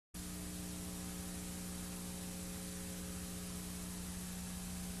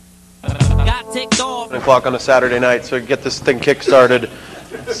1 o'clock on a Saturday night, so get this thing kick-started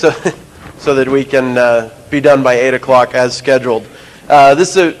so that we can be done by 8 o'clock as scheduled.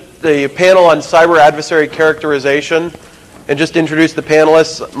 This is the panel on cyber adversary characterization. And just to introduce the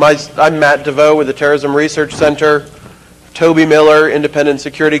panelists, I'm Matt DeVoe with the Terrorism Research Center, Toby Miller, independent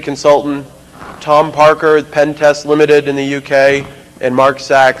security consultant, Tom Parker, Pen Test Limited in the UK, and Mark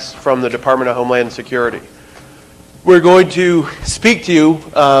Sachs from the Department of Homeland Security. We're going to speak to you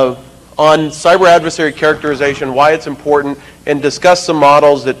on cyber adversary characterization, why it's important, and discuss some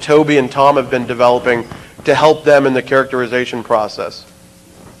models that Toby and Tom have been developing to help them in the characterization process.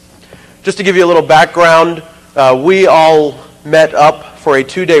 Just to give you a little background, we all met up for a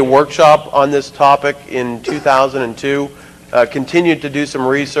 2-day workshop on this topic in 2002, continued to do some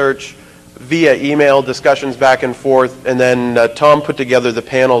research via email, discussions back and forth, and then Tom put together the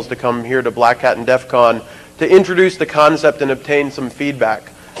panels to come here to Black Hat and DEF CON to introduce the concept and obtain some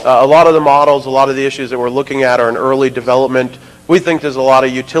feedback. A lot of the models, a lot of the issues that we're looking at are in early development. We think there's a lot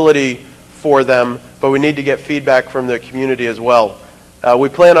of utility for them, but we need to get feedback from the community as well. We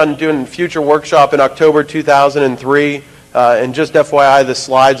plan on doing a future workshop in October 2003, and just FYI, the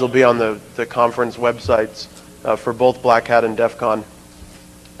slides will be on the conference websites for both Black Hat and DEF CON,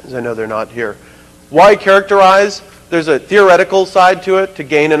 as I know they're not here. Why characterize? There's a theoretical side to it, to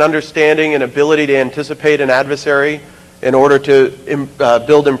gain an understanding and ability to anticipate an adversary in order to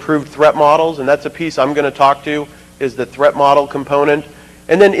build improved threat models, and that's a piece I'm going to talk to, is the threat model component,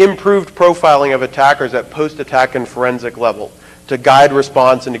 and then improved profiling of attackers at post-attack and forensic level to guide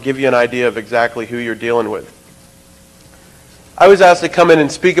response and to give you an idea of exactly who you're dealing with. I was asked to come in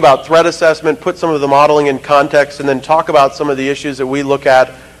and speak about threat assessment, put some of the modeling in context, and then talk about some of the issues that we look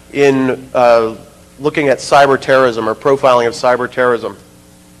at in looking at cyber terrorism or profiling of cyber terrorism.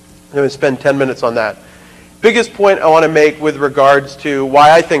 I'm going to spend 10 minutes on that. Biggest point I want to make with regards to why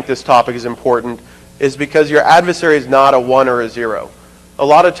I think this topic is important is because your adversary is not a 1 or a 0. A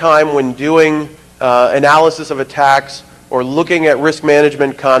lot of time when doing analysis of attacks or looking at risk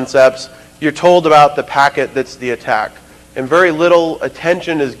management concepts, you're told about the packet that's the attack. And very little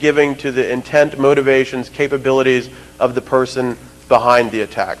attention is given to the intent, motivations, capabilities of the person behind the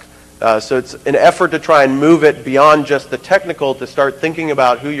attack. So it's an effort to try and move it beyond just the technical to start thinking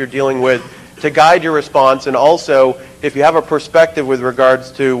about who you're dealing with to guide your response, and also if you have a perspective with regards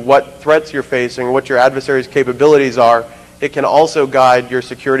to what threats you're facing, what your adversary's capabilities are, it can also guide your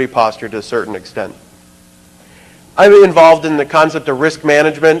security posture to a certain extent. I'm involved in the concept of risk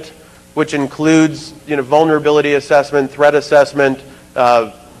management, which includes vulnerability assessment, threat assessment,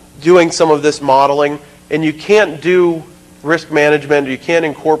 doing some of this modeling, and you can't do risk management, you can't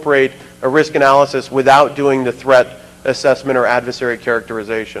incorporate a risk analysis without doing the threat assessment or adversary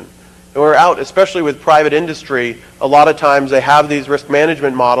characterization. And we're out, especially with private industry, a lot of times they have these risk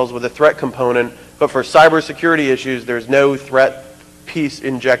management models with a threat component, but for cybersecurity issues, there's no threat piece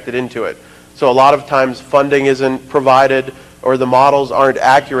injected into it. So a lot of times funding isn't provided or the models aren't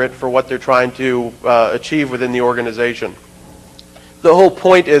accurate for what they're trying to achieve within the organization. The whole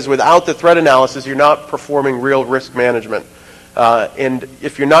point is without the threat analysis, you're not performing real risk management. And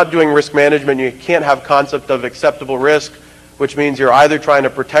if you're not doing risk management, you can't have concept of acceptable risk, which means you're either trying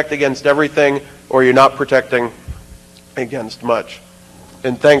to protect against everything or you're not protecting against much.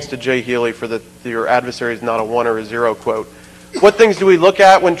 And thanks to Jay Healy for your adversary is not a 1 or a 0 quote. What things do we look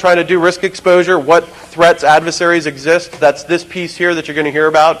at when trying to do risk exposure? What threats, adversaries exist? That's this piece here that you're going to hear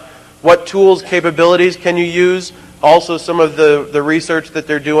about. What tools, capabilities can you use? Also some of the research that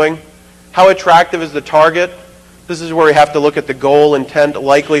they're doing. How attractive is the target? This is where we have to look at the goal, intent,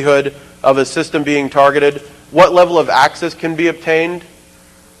 likelihood of a system being targeted. What level of access can be obtained?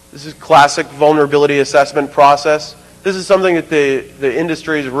 This is classic vulnerability assessment process. This is something that the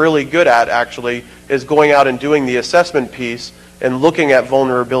industry is really good at, actually, is going out and doing the assessment piece and looking at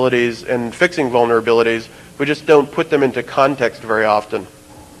vulnerabilities and fixing vulnerabilities. We just don't put them into context very often.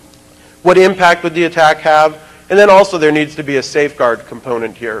 What impact would the attack have? And then also there needs to be a safeguard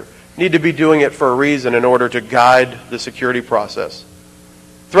component here. Need to be doing it for a reason in order to guide the security process.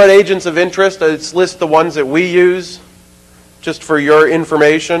 Threat agents of interest, it's lists the ones that we use just for your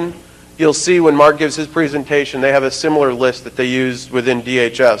information. You'll see when Mark gives his presentation, they have a similar list that they use within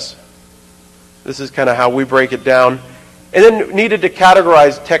DHS. This is kind of how we break it down. And then needed to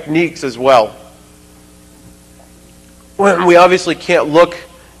categorize techniques as well. We obviously can't look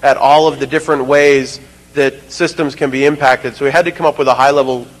at all of the different ways that systems can be impacted, so we had to come up with a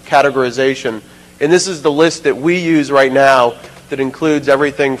high-level categorization. And this is the list that we use right now that includes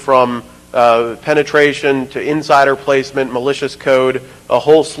everything from penetration to insider placement, malicious code, a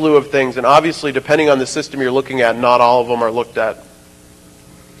whole slew of things. And obviously, depending on the system you're looking at, not all of them are looked at.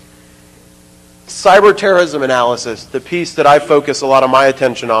 cyber terrorism analysis, the piece that I focus a lot of my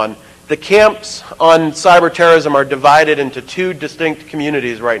attention on. The camps on cyber terrorism are divided into two distinct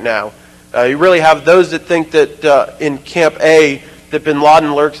communities right now. You really have those that think that in Camp A, that bin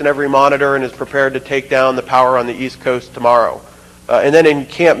Laden lurks in every monitor and is prepared to take down the power on the East Coast tomorrow. And then in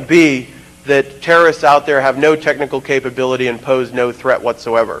Camp B, that terrorists out there have no technical capability and pose no threat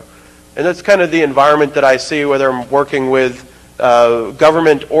whatsoever. And that's kind of the environment that I see, whether I'm working with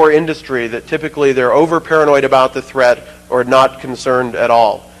government or industry, that typically they're over-paranoid about the threat or not concerned at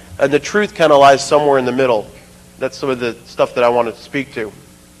all. And the truth kind of lies somewhere in the middle. That's some of the stuff that I want to speak to.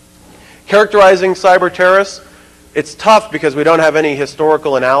 Characterizing cyber terrorists, it's tough because we don't have any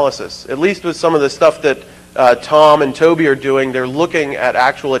historical analysis. At least with some of the stuff that Tom and Toby are doing, they're looking at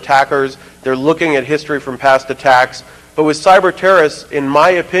actual attackers, they're looking at history from past attacks. But with cyber terrorists, in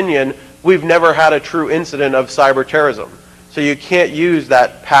my opinion, we've never had a true incident of cyber terrorism. So you can't use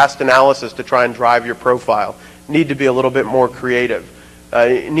that past analysis to try and drive your profile. You need to be a little bit more creative.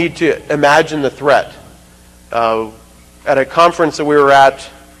 You need to imagine the threat. At a conference that we were at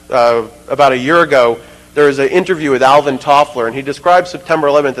about a year ago, there was an interview with Alvin Toffler, and he described September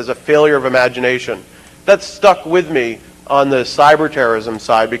 11th as a failure of imagination. That stuck with me on the cyber terrorism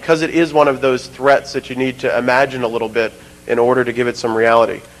side because it is one of those threats that you need to imagine a little bit in order to give it some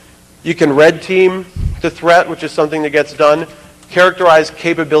reality. You can red team the threat, which is something that gets done. Characterize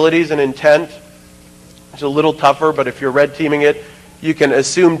capabilities and intent. It's a little tougher, but if you're red teaming it, you can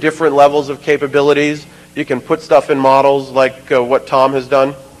assume different levels of capabilities. You can put stuff in models like what Tom has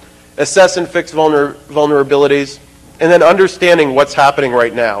done. Assess and fix vulnerabilities. And then understanding what's happening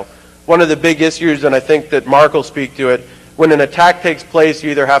right now. One of the big issues, and I think that Mark will speak to it, when an attack takes place,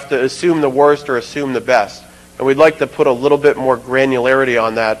 you either have to assume the worst or assume the best. And we'd like to put a little bit more granularity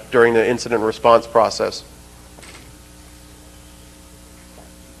on that during the incident response process.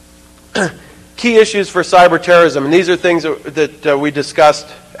 Key issues for cyber terrorism, and these are things that we discussed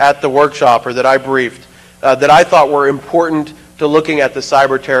at the workshop or that I briefed, that I thought were important to looking at the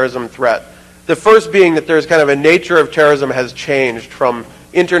cyber terrorism threat. The first being that there's kind of a nature of terrorism has changed from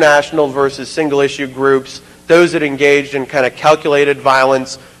international versus single issue groups, those that engaged in kind of calculated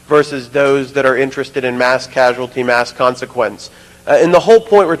violence versus those that are interested in mass casualty, mass consequence. And the whole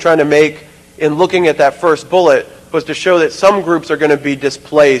point we're trying to make in looking at that first bullet was to show that some groups are going to be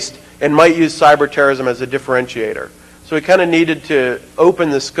displaced and might use cyber terrorism as a differentiator. So we kind of needed to open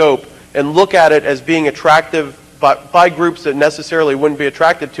the scope and look at it as being attractive by groups that necessarily wouldn't be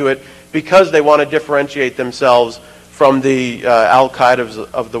attracted to it because they want to differentiate themselves from the Al-Qaeda's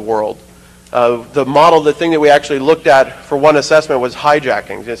of the world. The model, the thing that we actually looked at for one assessment was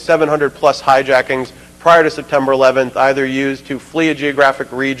hijackings. 700 plus hijackings prior to September 11th, either used to flee a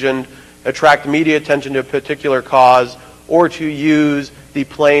geographic region, attract media attention to a particular cause, or to use the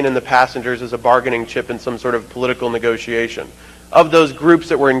plane and the passengers as a bargaining chip in some sort of political negotiation. Of those groups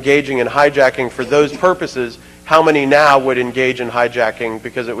that were engaging in hijacking for those purposes, how many now would engage in hijacking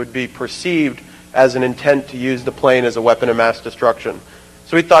because it would be perceived as an intent to use the plane as a weapon of mass destruction?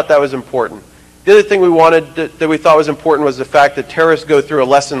 So we thought that was important. The other thing we wanted that we thought was important was the fact that terrorists go through a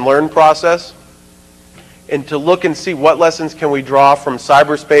lesson learned process, and to look and see what lessons can we draw from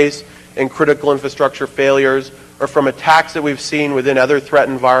cyberspace and critical infrastructure failures, or from attacks that we've seen within other threat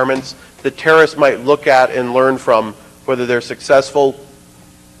environments that terrorists might look at and learn from, whether they're successful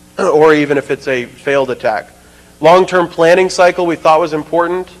or even if it's a failed attack. Long-term planning cycle we thought was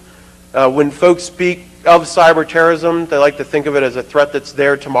important. When folks speak of cyber terrorism, they like to think of it as a threat that's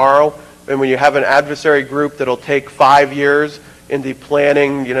there tomorrow. And when you have an adversary group that'll take 5 years in the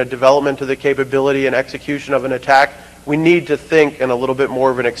planning, development of the capability and execution of an attack, we need to think in a little bit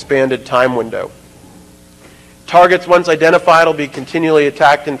more of an expanded time window. Targets once identified will be continually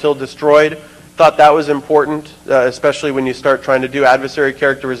attacked until destroyed. Thought that was important, especially when you start trying to do adversary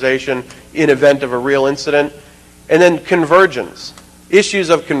characterization in event of a real incident. And then convergence, issues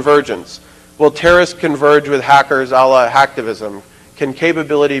of convergence. Will terrorists converge with hackers a la hacktivism? Can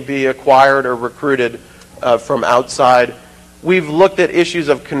capability be acquired or recruited from outside? We've looked at issues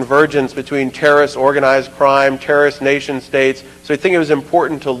of convergence between terrorist organized crime, terrorist nation states, so I think it was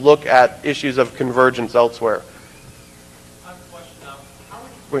important to look at issues of convergence elsewhere. I have a question now. How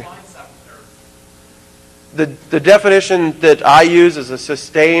would you define cyber terrorism? The definition that I use is a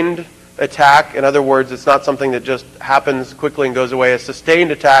sustained attack. In other words, it's not something that just happens quickly and goes away. A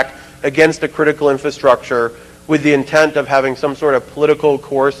sustained attack against a critical infrastructure with the intent of having some sort of political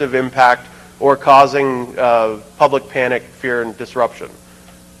coercive impact or causing public panic, fear, and disruption.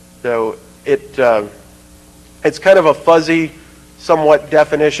 So it's kind of a fuzzy, somewhat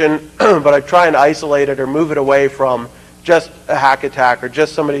definition, but I try and isolate it or move it away from just a hack attack or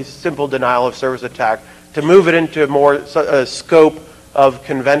just somebody's simple denial of service attack, to move it into more a scope of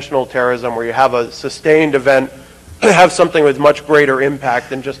conventional terrorism where you have a sustained event, have something with much greater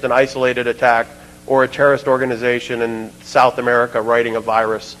impact than just an isolated attack or a terrorist organization in South America writing a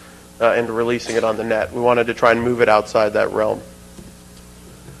virus and releasing it on the net. We wanted to try and move it outside that realm.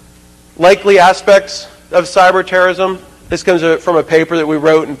 Likely aspects of cyber terrorism. This comes from a paper that we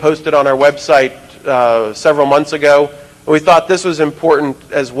wrote and posted on our website several months ago. We thought this was important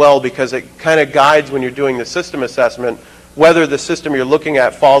as well because it kind of guides when you're doing the system assessment whether the system you're looking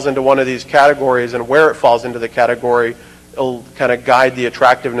at falls into one of these categories, and where it falls into the category will kind of guide the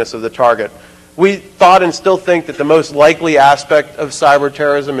attractiveness of the target. We thought and still think that the most likely aspect of cyber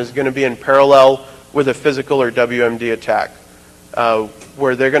terrorism is going to be in parallel with a physical or WMD attack,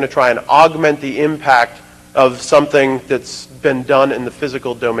 where they're going to try and augment the impact of something that's been done in the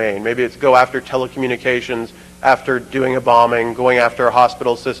physical domain. Maybe it's go after telecommunications, after doing a bombing, going after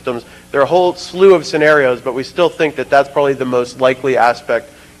hospital systems. There are a whole slew of scenarios, but we still think that that's probably the most likely aspect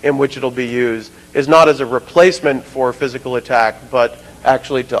in which it'll be used, is not as a replacement for a physical attack, but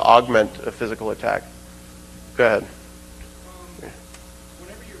actually to augment a physical attack. Go ahead.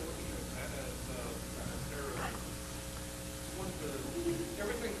 Whenever you're looking at terrorism,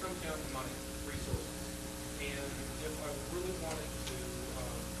 everything comes down to money, resources. And if I really wanted to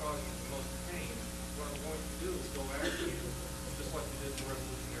cause you the most pain, what I'm going to do is go after you, just like we did in the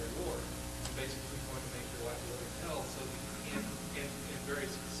Revolutionary War. I'm basically going to make your life a living hell so that you can, in very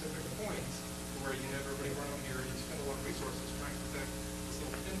specific points, where you have everybody run over here and you spend a lot of resources trying to protect this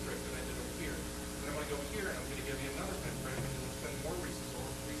little pinprick that I did over here. And I'm going to go here and I'm going to give you another pinprick and then spend more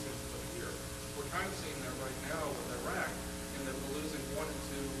resources over here. We're kind of seeing that right now with Iraq, and that we're losing 1 and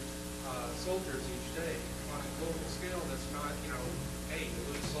 2 soldiers each day. On a global scale, that's not, hey, you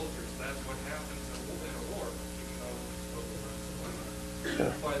lose soldiers, that's what happens in a war, even though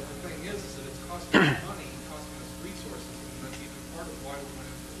but the thing is that it's costing us money, costing us resources, and that's even part of why we went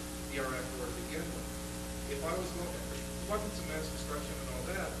into the Iraq war to begin with. If I was looking at weapons of mass destruction and all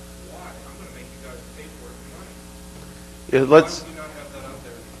that, why? I'm going to make you guys pay for it with money. Yeah, why would you not have that out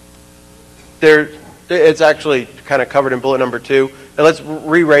there? It's actually kind of covered in bullet number 2. And let's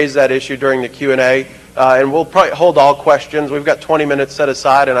re-raise that issue during the Q&A. And we'll probably hold all questions. We've got 20 minutes set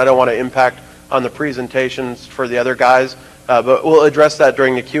aside, and I don't want to impact on the presentations for the other guys. But we'll address that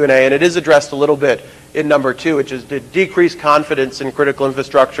during the Q&A. And it is addressed a little bit in number 2, which is to decrease confidence in critical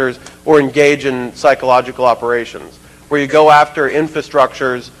infrastructures or engage in psychological operations, where you go after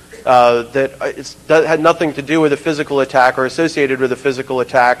infrastructures that had nothing to do with a physical attack or associated with a physical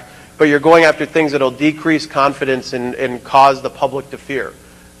attack, but you're going after things that will decrease confidence and cause the public to fear.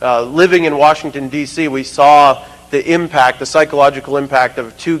 Living in Washington, D.C., we saw the impact, the psychological impact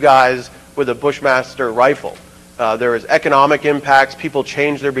of 2 guys with a Bushmaster rifle. There was economic impacts. People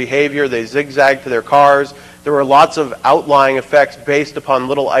changed their behavior. They zigzagged to their cars. There were lots of outlying effects based upon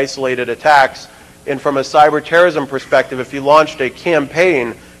little isolated attacks. And from a cyber terrorism perspective, if you launched a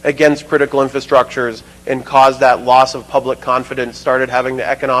campaign against critical infrastructures and caused that loss of public confidence, started having the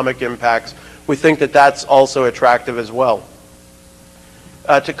economic impacts, we think that that's also attractive as well.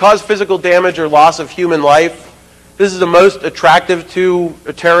 To cause physical damage or loss of human life, this is the most attractive to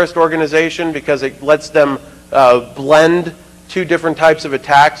a terrorist organization because it lets them blend 2 different types of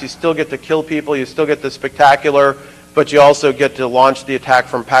attacks. You still get to kill people, you still get the spectacular, but you also get to launch the attack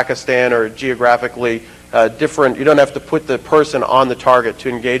from Pakistan or geographically different. You don't have to put the person on the target to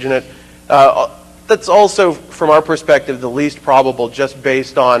engage in it. That's also, from our perspective, the least probable, just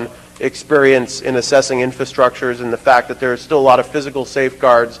based on experience in assessing infrastructures and the fact that there are still a lot of physical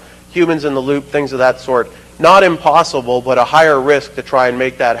safeguards, humans in the loop, things of that sort. Not impossible, but a higher risk to try and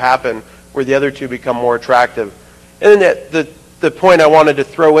make that happen, where the other 2 become more attractive. And then the point I wanted to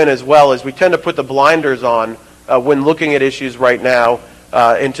throw in as well is we tend to put the blinders on when looking at issues right now,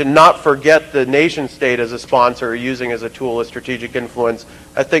 and to not forget the nation state as a sponsor or using as a tool of strategic influence.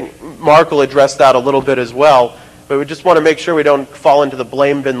 I think Mark will address that a little bit as well, but we just want to make sure we don't fall into the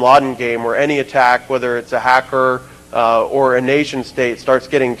blame bin Laden game where any attack, whether it's a hacker or a nation state, starts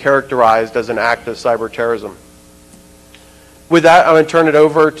getting characterized as an act of cyber terrorism. With that, I'm going to turn it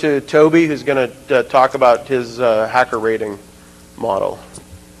over to Toby, who's going to talk about his hacker rating model.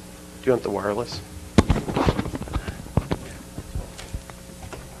 Do you want the wireless?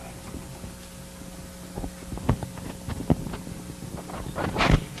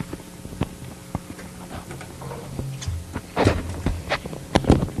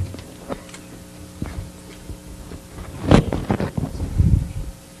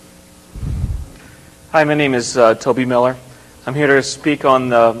 Hi, my name is Toby Miller. I'm here to speak on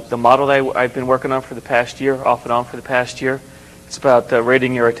the model that I've been working on for the past year, off and on for the past year. It's about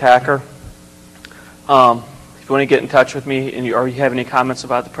rating your attacker. If you want to get in touch with me or you have any comments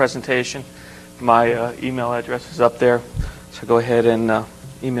about the presentation, my email address is up there. So go ahead and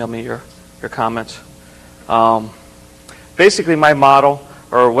email me your comments. Basically, my model,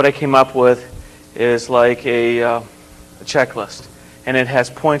 or what I came up with, is like a checklist. And it has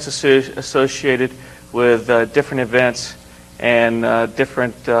points associated with different events and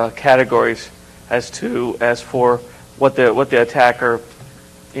different categories as for what the attacker,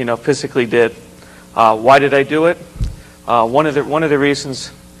 physically did. Why did I do it? One of the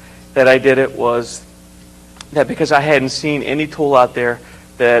reasons that I did it was that because I hadn't seen any tool out there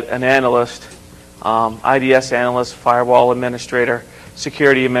that an analyst, IDS analyst, firewall administrator,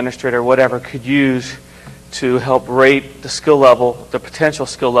 security administrator, whatever, could use to help rate the skill level, the potential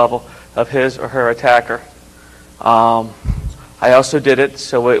skill level of his or her attacker. I also did it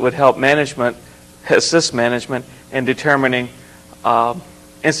so it would help management, assist management in determining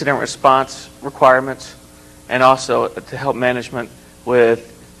incident response requirements, and also to help management with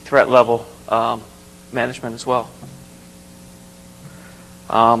threat level management as well.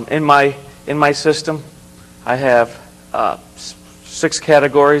 In my system, I have 6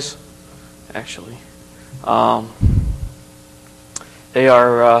 categories, actually. They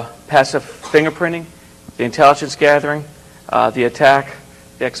are passive fingerprinting, the intelligence gathering, the attack,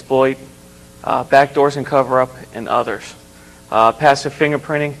 the exploit, backdoors and cover-up, and others. Passive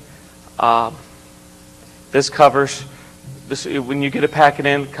fingerprinting, this covers this when you get a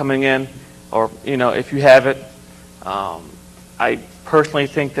packet coming in, or if you have it. I personally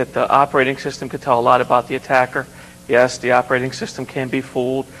think that the operating system could tell a lot about the attacker. Yes, the operating system can be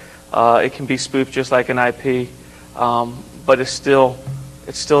fooled. It can be spoofed just like an IP, but it's still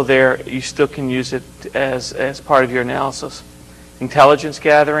there. You still can use it as part of your analysis. Intelligence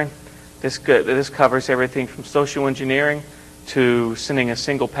gathering. This covers everything from social engineering to sending a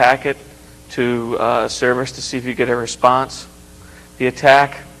single packet to a service to see if you get a response. The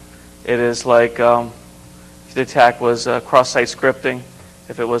attack. It is like if the attack was cross-site scripting,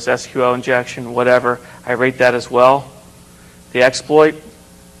 if it was SQL injection, whatever, I rate that as well. The exploit.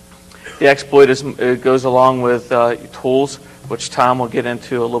 The exploit it goes along with tools, which Tom will get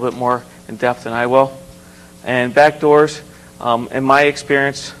into a little bit more in depth than I will. And backdoors, in my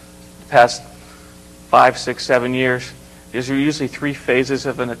experience, the past 5, 6, 7 years, there's usually 3 phases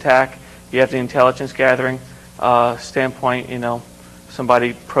of an attack. You have the intelligence gathering standpoint,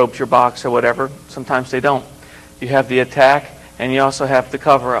 somebody probes your box or whatever. Sometimes they don't. You have the attack, and you also have the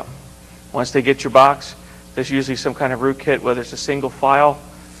cover-up. Once they get your box, there's usually some kind of rootkit, whether it's a single file,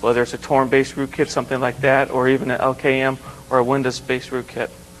 whether it's a Torn-based rootkit, something like that, or even an LKM or a Windows-based rootkit.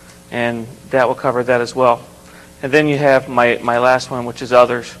 And that will cover that as well. And then you have my last one, which is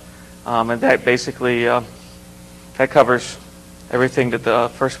others. And that basically, that covers everything that the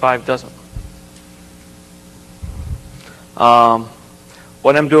first 5 doesn't.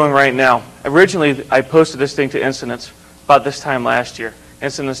 What I'm doing right now, originally I posted this thing to Incidents about this time last year,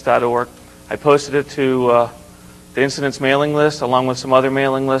 incidents.org. I posted it to the Incidents mailing list along with some other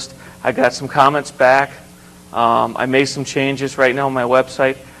mailing lists. I got some comments back. I made some changes right now on my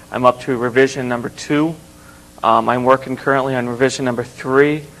website. I'm up to revision number 2. I'm working currently on revision number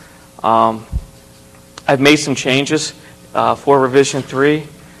 3. I've made some changes for revision 3.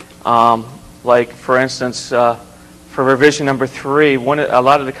 Like, for instance, for revision number 3, a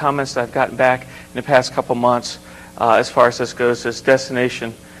lot of the comments that I've gotten back in the past couple months, as far as this goes, is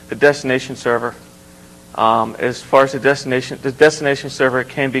the destination server. As far as the destination server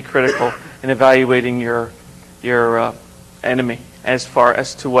can be critical in evaluating your enemy as far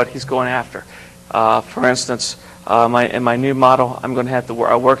as to what he's going after. For instance, in my new model, I'm going to have a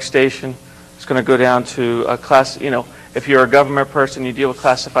workstation. It's going to go down to a class. If you're a government person, you deal with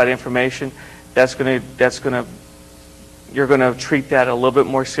classified information. You're going to treat that a little bit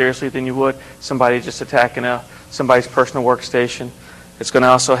more seriously than you would somebody just attacking somebody's personal workstation. It's going to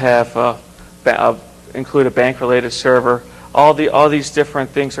also have include a bank-related server. All these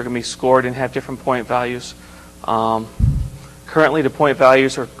different things are going to be scored and have different point values. Currently, the point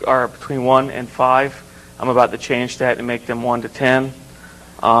values are between 1 and 5. I'm about to change that and make them 1 to 10.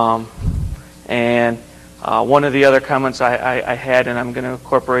 And one of the other comments I had, and I'm going to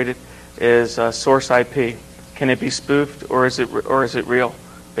incorporate it, is source IP. Can it be spoofed, or is it real?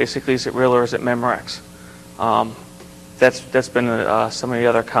 Basically, is it real or is it Memorex? That's been some of the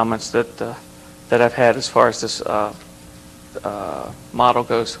other comments that I've had as far as this model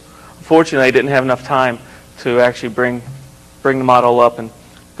goes. Unfortunately, I didn't have enough time to actually bring the model up and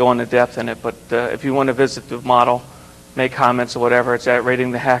go into depth in it. But if you want to visit the model, make comments or whatever, it's at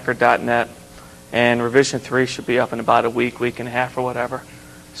ratingthehacker.net. And revision 3 should be up in about a week, week and a half or whatever.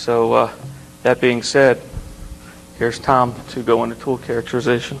 So that being said, here's Tom to go into tool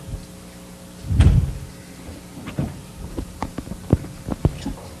characterization.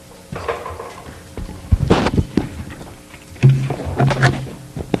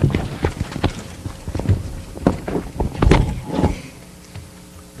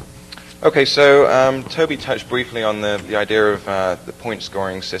 Okay, so Toby touched briefly on the idea of the point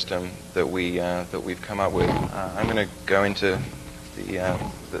scoring system that we've come up with. I'm going to go into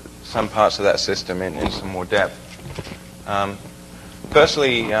some parts of that system in some more depth.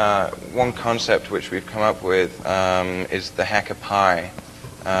 Firstly, one concept which we've come up with is the hacker pie.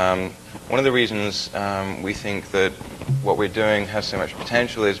 One of the reasons we think that what we're doing has so much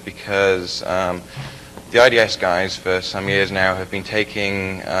potential is because the IDS guys for some years now have been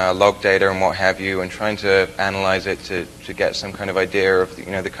taking log data and what have you and trying to analyze it to get some kind of idea of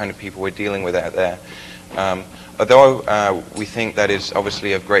the kind of people we're dealing with out there. Although we think that is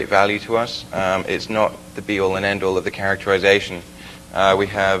obviously of great value to us, it's not the be-all and end-all of the characterization. We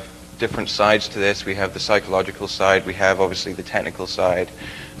have different sides to this. We have the psychological side. We have obviously the technical side.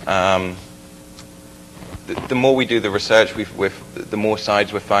 The more we do the research, the more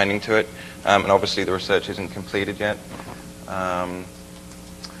sides we're finding to it. And obviously the research isn't completed yet.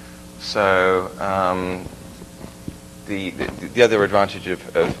 The other advantage of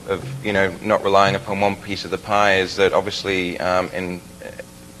not relying upon one piece of the pie is that obviously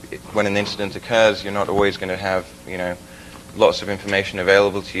when an incident occurs, you're not always going to have lots of information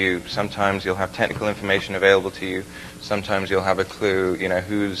available to you. Sometimes you'll have technical information available to you. Sometimes you'll have a clue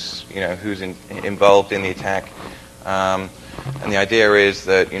who's involved in the attack. And the idea is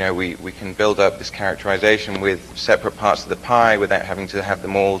that we can build up this characterization with separate parts of the pie without having to have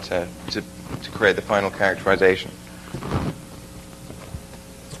them all to create the final characterization.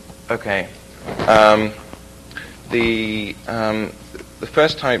 Okay. The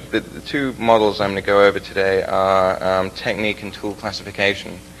first type, the two models I'm going to go over today are technique and tool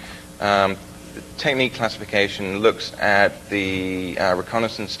classification. Technique classification looks at the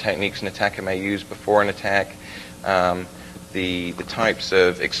reconnaissance techniques an attacker may use before an attack. The types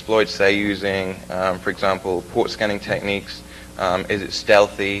of exploits they're using, for example, port scanning techniques. Is it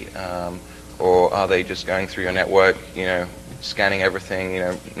stealthy, or are they just going through your network, scanning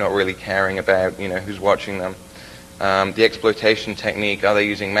everything, not really caring about, who's watching them? The exploitation technique, are they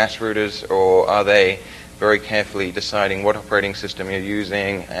using mass routers, or are they very carefully deciding what operating system you're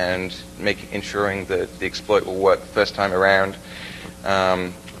using and ensuring that the exploit will work the first time around?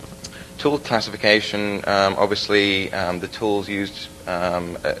 Tool classification, obviously the tools used are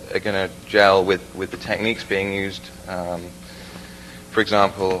going to gel with the techniques being used. For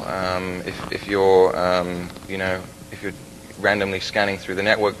example, if you're randomly scanning through the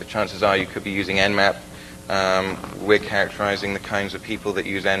network, the chances are you could be using Nmap. We're characterizing the kinds of people that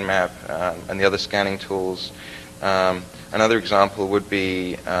use Nmap and the other scanning tools. Another example would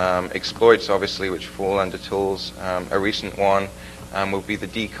be exploits, obviously, which fall under tools. A recent one will be the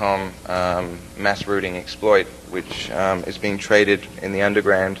DCOM mass routing exploit, which is being traded in the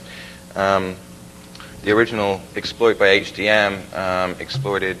underground. The original exploit by HDM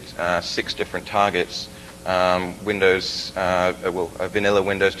exploited 6 different targets. Windows, vanilla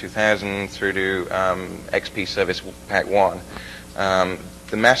Windows 2000 through to XP Service Pack 1.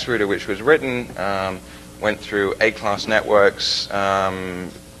 The mass router which was written went through A-class networks,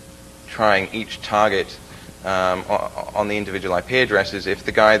 trying each target on the individual IP addresses. If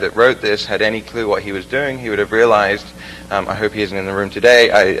the guy that wrote this had any clue what he was doing, he would have realized, I hope he isn't in the room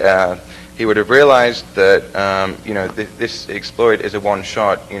today, he would have realized that this exploit is a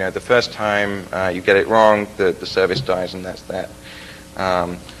one-shot. The first time you get it wrong, the service dies, and that's that.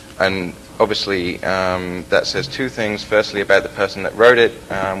 And obviously, that says 2 things. Firstly, about the person that wrote it,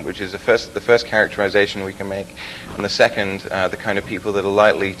 which is the first characterization we can make, and the second, the kind of people that are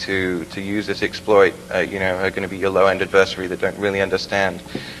likely to use this exploit, are going to be your low-end adversary that don't really understand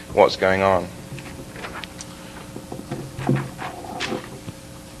what's going on.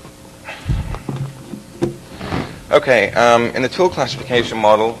 Okay, in the tool classification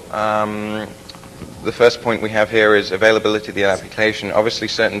model, the first point we have here is availability of the application. Obviously,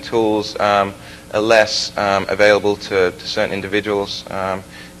 certain tools are less available to certain individuals.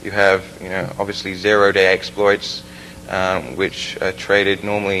 You have, obviously zero-day exploits, which are traded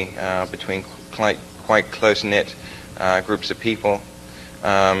normally between quite close-knit groups of people.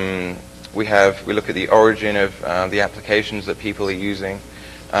 We look at the origin of the applications that people are using,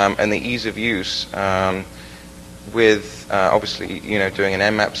 and the ease of use. with obviously, doing an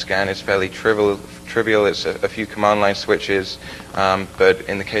Nmap scan is fairly trivial. It's a few command line switches, but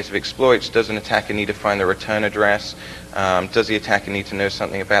in the case of exploits, does an attacker need to find the return address? Does the attacker need to know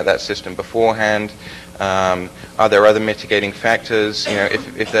something about that system beforehand? Are there other mitigating factors?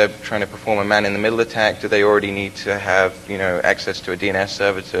 If they're trying to perform a man-in-the-middle attack, do they already need to have access to a DNS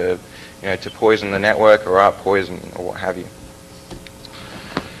server to poison the network or out-poison or what have you?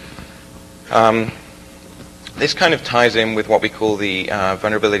 This kind of ties in with what we call the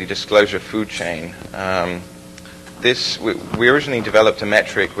vulnerability disclosure food chain. We originally developed a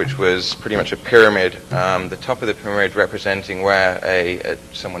metric which was pretty much a pyramid, the top of the pyramid representing where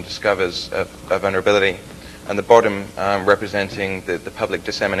someone discovers a vulnerability, and the bottom representing the public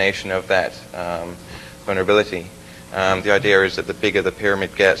dissemination of that vulnerability. The idea is that the bigger the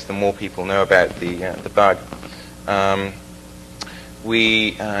pyramid gets, the more people know about the bug.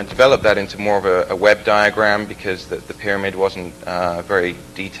 We developed that into more of a web diagram because the pyramid wasn't very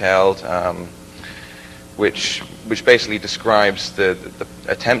detailed, which basically describes the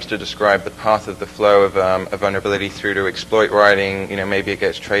attempts to describe the path of the flow of a vulnerability through to exploit writing. Maybe it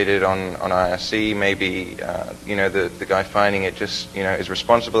gets traded on IRC. Maybe the guy finding it just is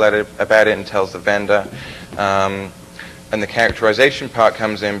responsible about it and tells the vendor. And the characterization part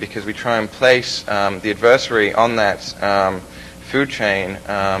comes in because we try and place the adversary on that food chain,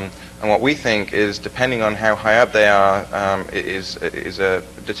 and what we think is, depending on how high up they are, is a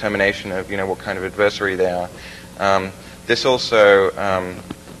determination of what kind of adversary they are. This also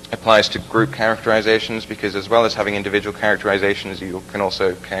applies to group characterizations, because as well as having individual characterizations, you can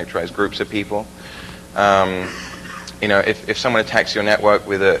also characterize groups of people. If someone attacks your network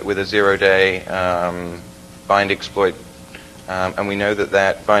with a 0-day bind exploit, and we know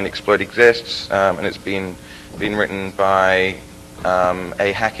that bind exploit exists, and it's been written by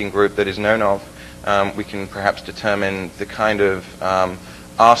a hacking group that is known of, we can perhaps determine the kind of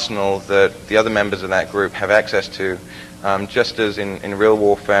arsenal that the other members of that group have access to, just as in real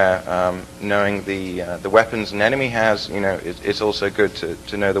warfare, knowing the weapons an enemy has, it's also good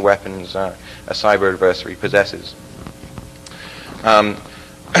to know the weapons a cyber adversary possesses.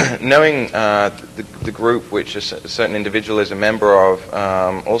 Knowing the group which a certain individual is a member of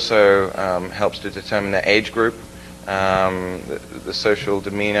also helps to determine their age group, the social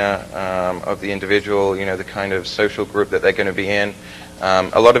demeanor of the individual, the kind of social group that they're going to be in.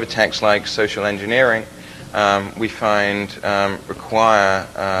 A lot of attacks like social engineering, we find require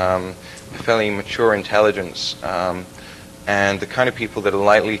fairly mature intelligence, and the kind of people that are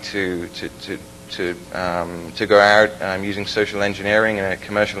likely to go out using social engineering in a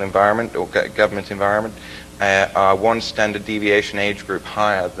commercial environment or government environment are one standard deviation age group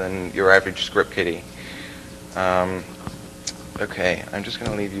higher than your average script kiddie. Okay, I'm just going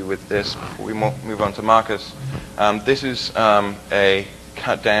to leave you with this before we move on to Marcus. This is a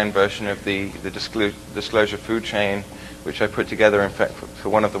cut-down version of the disclosure food chain, which I put together, in fact, for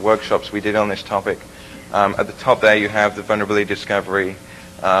one of the workshops we did on this topic. At the top there you have the vulnerability discovery,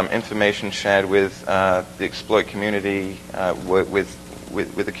 information shared with the exploit community,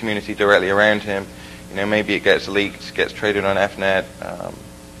 with the community directly around him. Maybe it gets leaked, gets traded on FNet.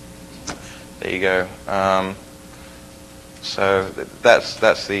 There you go. So that's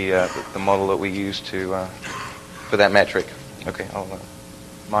the model that we use for that metric. Okay,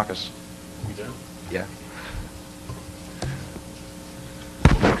 Marcus. You done? Yeah.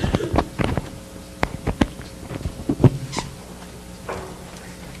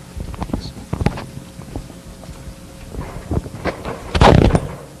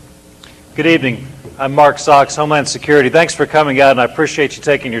 Good evening. I'm Mark Sox, Homeland Security. Thanks for coming out, and I appreciate you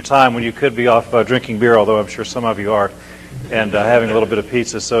taking your time when you could be off drinking beer, although I'm sure some of you are, and having a little bit of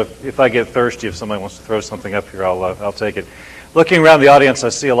pizza. So if I get thirsty, if somebody wants to throw something up here, I'll take it. Looking around the audience, I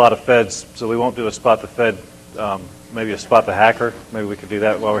see a lot of feds, so we won't do a spot the Fed, maybe a spot the hacker. Maybe we could do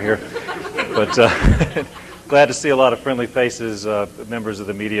that while we're here. But glad to see a lot of friendly faces, members of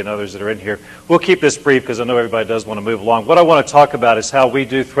the media and others that are in here. We'll keep this brief because I know everybody does want to move along. What I want to talk about is how we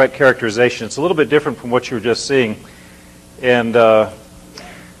do threat characterization. It's a little bit different from what you were just seeing, and that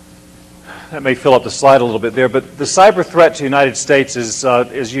may fill up the slide a little bit there. But the cyber threat to the United States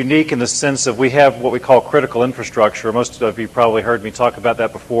is unique in the sense that we have what we call critical infrastructure. Most of you probably heard me talk about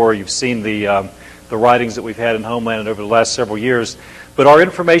that before. You've seen the writings that we've had in Homeland over the last several years. But our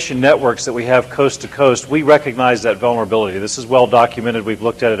information networks that we have coast to coast, we recognize that vulnerability. This is well documented. We've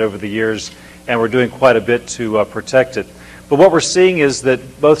looked at it over the years, and we're doing quite a bit to protect it. But what we're seeing is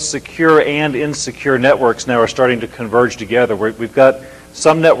that both secure and insecure networks now are starting to converge together. We've got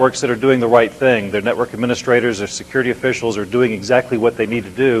some networks that are doing the right thing. Their network administrators, their security officials are doing exactly what they need to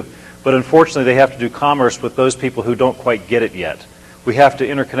do. But unfortunately, they have to do commerce with those people who don't quite get it yet. We have to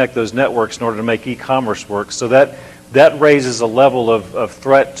interconnect those networks in order to make e-commerce work. So that raises a level of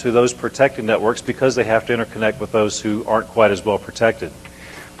threat to those protected networks because they have to interconnect with those who aren't quite as well protected.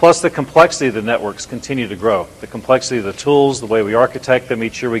 Plus, the complexity of the networks continue to grow. The complexity of the tools, the way we architect them,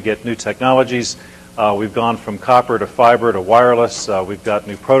 each year we get new technologies. We've gone from copper to fiber to wireless. We've got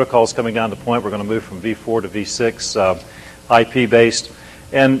new protocols coming down the point. We're going to move from V4 to V6, IP-based.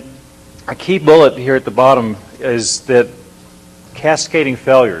 And a key bullet here at the bottom is that cascading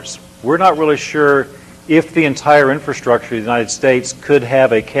failures. We're not really sure if the entire infrastructure of the United States could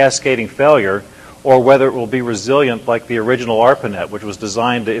have a cascading failure or whether it will be resilient like the original ARPANET, which was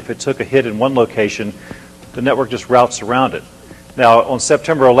designed to, if it took a hit in one location, the network just routes around it. Now, on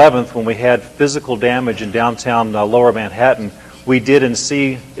September 11th, when we had physical damage in downtown Lower Manhattan, we did in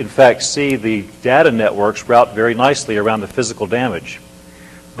fact see the data networks route very nicely around the physical damage.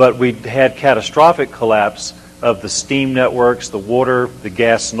 But we had catastrophic collapse of the steam networks, the water, the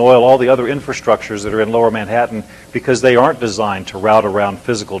gas and oil, all the other infrastructures that are in Lower Manhattan because they aren't designed to route around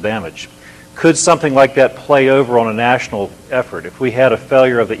physical damage. Could something like that play over on a national effort? If we had a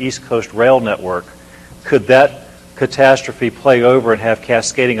failure of the East Coast rail network, could that catastrophe play over and have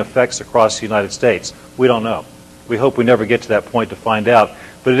cascading effects across the United States? We don't know. We hope we never get to that point to find out,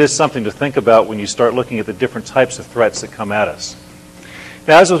 but it is something to think about when you start looking at the different types of threats that come at us.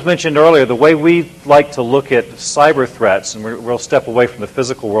 Now, as was mentioned earlier, the way we like to look at cyber threats, and we'll step away from the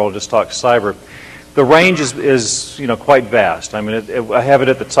physical world and just talk cyber, the range is quite vast. I mean, I have it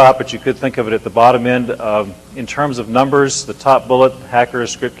at the top, but you could think of it at the bottom end. In terms of numbers, the top bullet,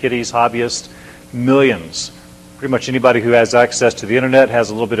 hackers, script kiddies, hobbyists, millions. Pretty much anybody who has access to the internet has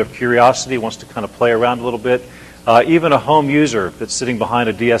a little bit of curiosity, wants to kind of play around a little bit. Even a home user that's sitting behind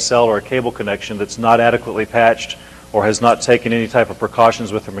a DSL or a cable connection that's not adequately patched or has not taken any type of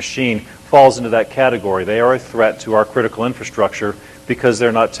precautions with their machine falls into that category. They are a threat to our critical infrastructure because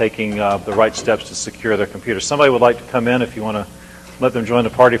they're not taking the right steps to secure their computer. Somebody would like to come in. If you want to let them join the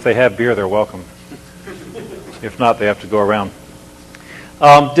party. If they have beer, they're welcome. If not, they have to go around.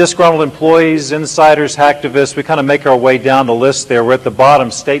 Disgruntled employees, insiders, hacktivists, we kind of make our way down the list there. We're at the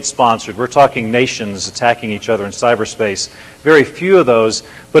bottom, state-sponsored. We're talking nations attacking each other in cyberspace. Very few of those.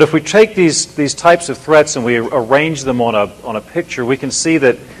 But if we take these types of threats and we arrange them on a picture, we can see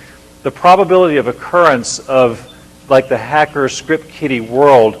that the probability of occurrence of like the hacker script kiddie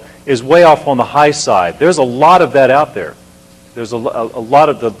world is way off on the high side. There's a lot of that out there. There's a lot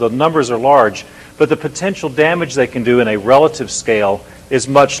of the numbers are large, but the potential damage they can do in a relative scale is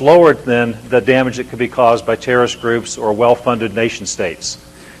much lower than the damage that could be caused by terrorist groups or well-funded nation states.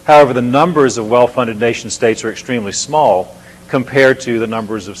 However, the numbers of well-funded nation states are extremely small compared to the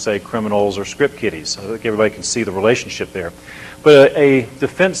numbers of, say, criminals or script kiddies. I think everybody can see the relationship there. But a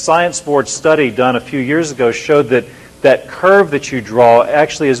Defense Science Board study done a few years ago showed that that curve that you draw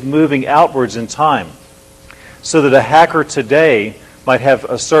actually is moving outwards in time. So that a hacker today might have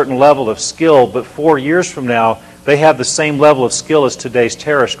a certain level of skill, but 4 years from now, they have the same level of skill as today's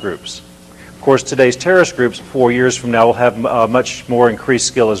terrorist groups. Of course, today's terrorist groups 4 years from now will have much more increased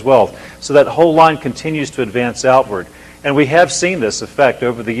skill as well. So that whole line continues to advance outward. And we have seen this effect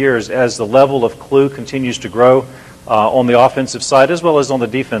over the years as the level of clue continues to grow on the offensive side as well as on the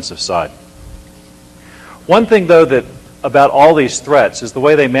defensive side. One thing, though, that about all these threats is the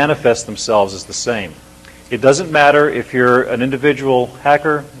way they manifest themselves is the same. It doesn't matter if you're an individual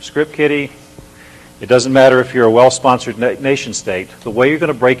hacker, script kiddie. It doesn't matter if you're a well-sponsored nation state. The way you're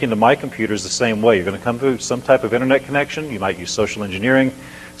going to break into my computer is the same way. You're going to come through some type of internet connection. You might use social engineering.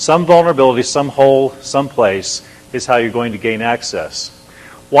 Some vulnerability, some hole, some place is how you're going to gain access.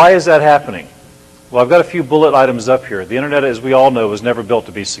 Why is that happening? Well, I've got a few bullet items up here. The internet, as we all know, was never built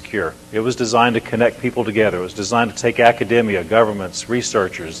to be secure. It was designed to connect people together. It was designed to take academia, governments,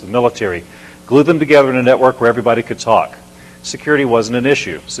 researchers, the military, glue them together in a network where everybody could talk. Security wasn't an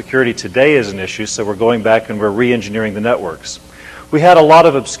issue. Security today is an issue, so we're going back and we're re-engineering the networks. We had a lot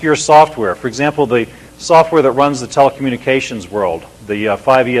of obscure software. For example, the software that runs the telecommunications world, the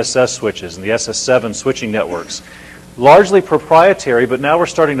 5 ESS switches and the SS7 switching networks. Largely proprietary, but now we're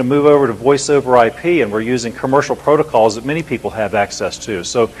starting to move over to voice over IP, and we're using commercial protocols that many people have access to.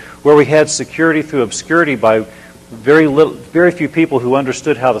 So where we had security through obscurity by very few people who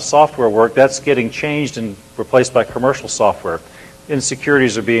understood how the software worked, that's getting changed and replaced by commercial software.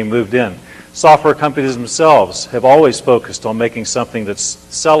 Insecurities are being moved in. Software companies themselves have always focused on making something that's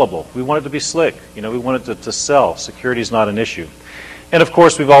sellable. We want it to be slick. We want it to sell. Security is not an issue. And of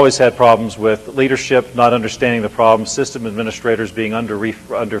course, we've always had problems with leadership not understanding the problem, system administrators being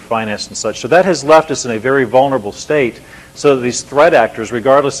under-financed and such. So that has left us in a very vulnerable state so that these threat actors,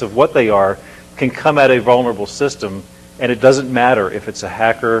 regardless of what they are, can come at a vulnerable system, and it doesn't matter if it's a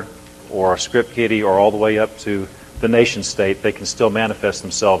hacker or a script kiddie or all the way up to the nation state, they can still manifest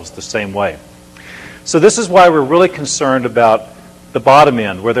themselves the same way. So this is why we're really concerned about the bottom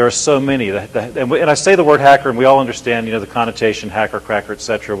end, where there are so many. And I say the word hacker, and we all understand, the connotation, hacker, cracker,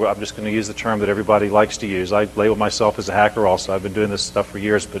 etc. I'm just going to use the term that everybody likes to use. I label myself as a hacker also. I've been doing this stuff for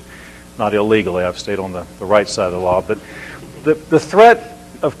years, but not illegally. I've stayed on the right side of the law. But the threat,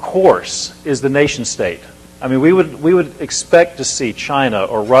 of course, is the nation state. I mean, we would expect to see China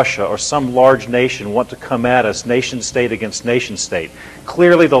or Russia or some large nation want to come at us, nation state against nation state.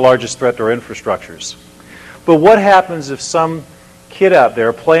 Clearly the largest threat to our infrastructures. But what happens if some kid out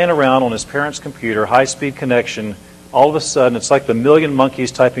there playing around on his parents' computer, high-speed connection, all of a sudden it's like the million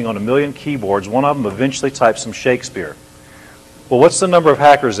monkeys typing on a million keyboards, one of them eventually types some Shakespeare. Well, what's the number of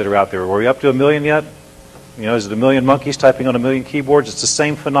hackers that are out there? Were we up to 1 million yet? Is it 1 million monkeys typing on a million keyboards? It's the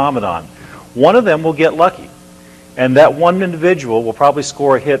same phenomenon. One of them will get lucky. And that one individual will probably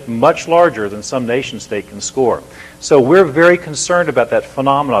score a hit much larger than some nation state can score. So we're very concerned about that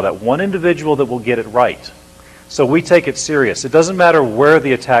phenomenon, that one individual that will get it right. So we take it serious. It doesn't matter where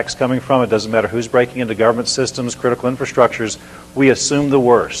the attack's coming from. It doesn't matter who's breaking into government systems, critical infrastructures. We assume the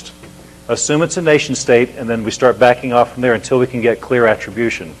worst. Assume it's a nation state, and then we start backing off from there until we can get clear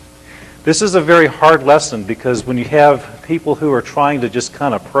attribution. This is a very hard lesson because when you have people who are trying to just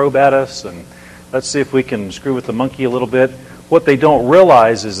kind of probe at us and let's see if we can screw with the monkey a little bit, what they don't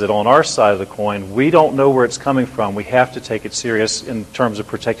realize is that on our side of the coin, we don't know where it's coming from. We have to take it serious in terms of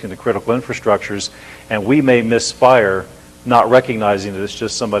protecting the critical infrastructures, and we may misfire not recognizing that it's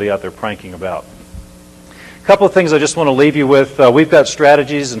just somebody out there pranking about. A couple of things I just want to leave you with. We've got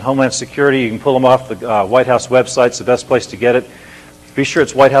strategies in Homeland Security. You can pull them off the White House website. It's the best place to get it. Be sure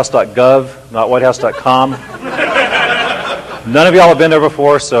it's whitehouse.gov, not whitehouse.com. None of y'all have been there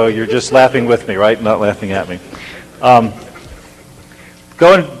before, so you're just laughing with me, right? Not laughing at me.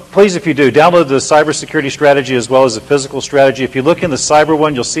 Go and please, if you do, download the cybersecurity strategy as well as the physical strategy. If you look in the cyber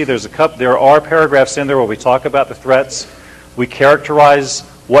one, you'll see there are paragraphs in there where we talk about the threats. We characterize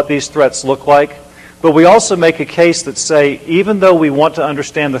what these threats look like. But we also make a case that say, even though we want to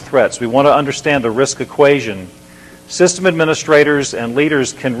understand the threats, we want to understand the risk equation, system administrators and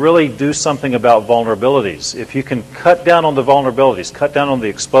leaders can really do something about vulnerabilities. If you can cut down on the vulnerabilities, cut down on the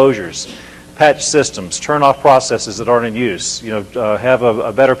exposures, patch systems, turn off processes that aren't in use, have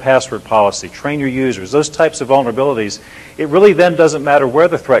a better password policy, train your users, those types of vulnerabilities, it really then doesn't matter where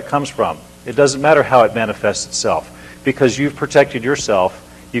the threat comes from. It doesn't matter how it manifests itself because you've protected yourself,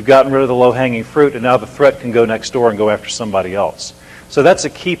 you've gotten rid of the low-hanging fruit, and now the threat can go next door and go after somebody else. So that's a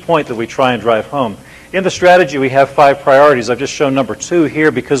key point that we try and drive home. In the strategy, we have 5 priorities. I've just shown number 2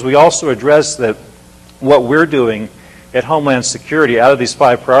 here because we also address that what we're doing at Homeland Security out of these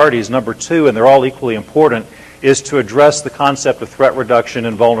 5 priorities, number 2, and they're all equally important, is to address the concept of threat reduction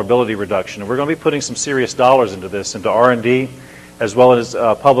and vulnerability reduction. And we're going to be putting some serious dollars into this, into R&D, as well as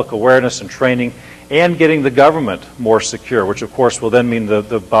public awareness and training, and getting the government more secure, which of course will then mean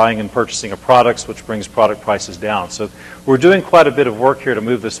the buying and purchasing of products, which brings product prices down. So we're doing quite a bit of work here to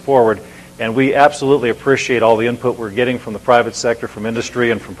move this forward. And we absolutely appreciate all the input we're getting from the private sector, from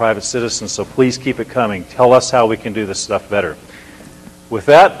industry, and from private citizens, so please keep it coming. Tell us how we can do this stuff better. With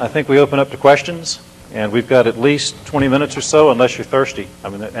that, I think we open up to questions, and we've got at least 20 minutes or so, unless you're thirsty.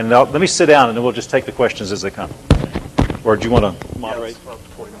 And now, let me sit down, and then we'll just take the questions as they come. Or do you want to moderate? Yes.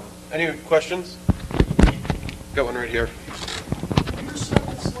 Any questions? Got one right here. In your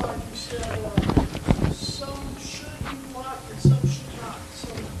second slide, you said some should be blocked and some should not.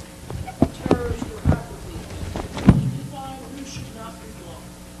 Some terrorists or hacker groups. Can you define who should not be blocked?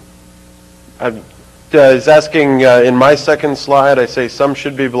 I was asking in my second slide, I say some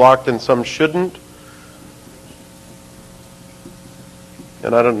should be blocked and some shouldn't.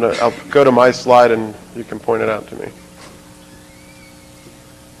 And I don't know, I'll go to my slide and you can point it out to me.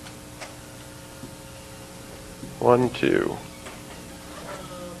 One, two.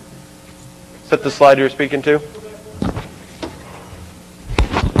 Is that the slide you're speaking to?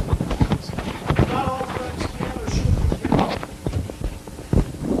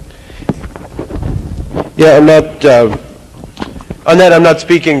 Yeah, I'm not, on that I'm not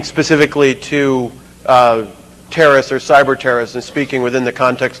speaking specifically to terrorists or cyber terrorists. I'm speaking within the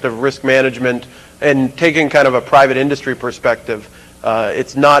context of risk management and taking kind of a private industry perspective.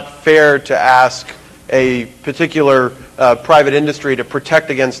 It's not fair to ask a particular private industry to protect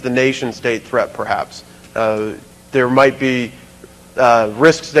against the nation state threat, perhaps. There might be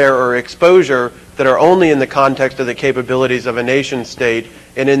risks there or exposure that are only in the context of the capabilities of a nation state,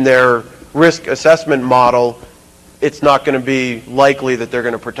 and in their risk assessment model, it's not going to be likely that they're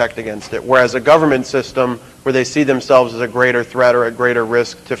going to protect against it. Whereas a government system where they see themselves as a greater threat or a greater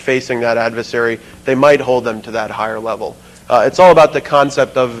risk to facing that adversary, they might hold them to that higher level. It's all about the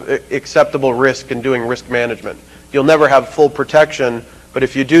concept of acceptable risk and doing risk management. You'll never have full protection, but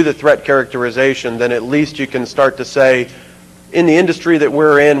if you do the threat characterization, then at least you can start to say, in the industry that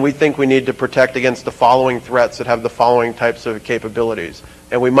we're in, we think we need to protect against the following threats that have the following types of capabilities.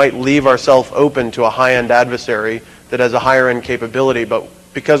 And we might leave ourselves open to a high-end adversary that has a higher-end capability, but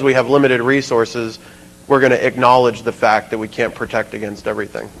because we have limited resources, we're going to acknowledge the fact that we can't protect against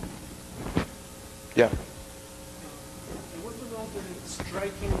everything. Yeah. I want to know the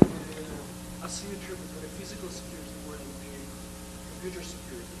striking asymmetry between the physical security world and the computer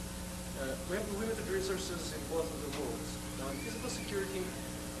security. We have limited resources in both of the worlds. Now, in physical security,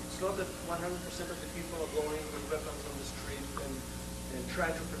 it's not that 100% of the people are going with weapons on the street and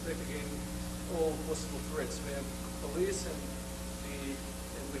trying to protect against all possible threats. We have police and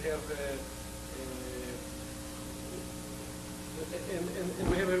we have and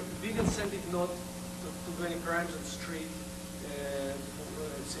we have a big incentive not to do any crimes on the street,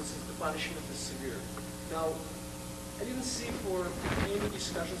 since the punishment is severe. Now, I didn't see for any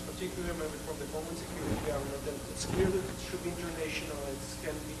discussions, particularly maybe from the Homeland Security government, that it's clear that it should be international, it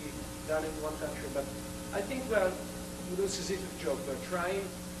can be done in one country, but I think we are doing a specific job. We're trying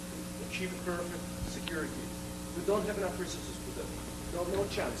to achieve perfect security. We don't have enough resources for that. No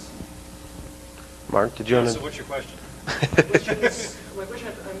chance. Mark, did you want to? So what's your question? My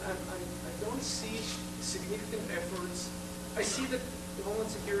question, I don't see significant efforts. I see that the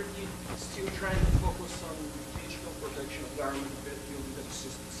Homeland Security is still trying to focus on digital protection of government building better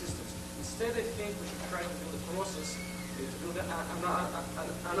systems. Instead, I think we should try to build a process to build an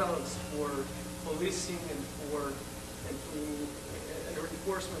analysis for policing and for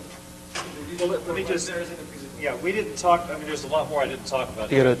enforcement. Well, let me just, yeah, we didn't talk, I mean, there's a lot more I didn't talk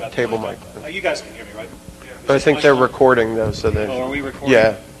about. You got a table mic. You guys can hear me, right? But I think they're recording, though, so they... Oh, are we recording?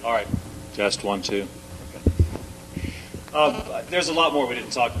 Yeah. All right. Just 1, 2. Okay. There's a lot more we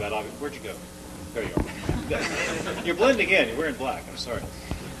didn't talk about. Where'd you go? There you are. You're blending in. You're wearing black. I'm sorry.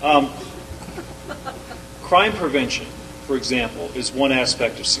 Crime prevention, for example, is one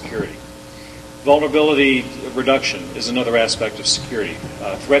aspect of security. Vulnerability reduction is another aspect of security.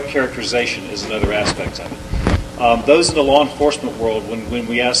 Threat characterization is another aspect of it. Those in the law enforcement world, when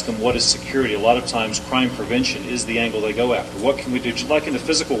we ask them what is security, a lot of times crime prevention is the angle they go after. What can we do? Just like in the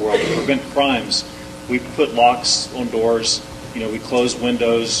physical world, to prevent crimes, we put locks on doors, we close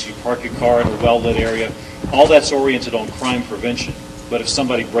windows, you park your car in a well-lit area. All that's oriented on crime prevention. But if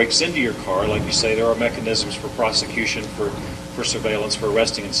somebody breaks into your car, like you say, there are mechanisms for prosecution, for surveillance, for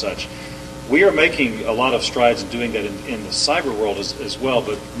arresting and such. We are making a lot of strides in doing that in the cyber world as well,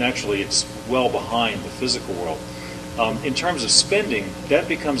 but naturally it's well behind the physical world. In terms of spending, that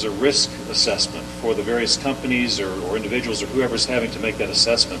becomes a risk assessment for the various companies or individuals or whoever's having to make that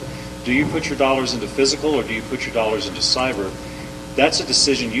assessment. Do you put your dollars into physical or do you put your dollars into cyber? That's a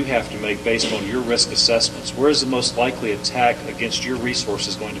decision you have to make based on your risk assessments. Where is the most likely attack against your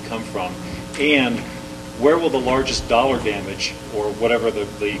resources going to come from? And where will the largest dollar damage, or whatever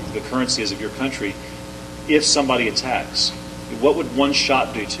the currency is of your country, if somebody attacks? What would one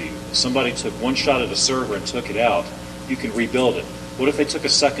shot do to you? If somebody took one shot at a server and took it out, you can rebuild it. What if they took a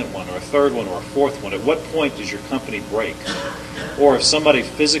second one, or a third one, or a fourth one? At what point does your company break? Or if somebody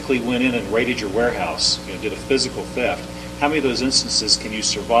physically went in and raided your warehouse, did a physical theft, how many of those instances can you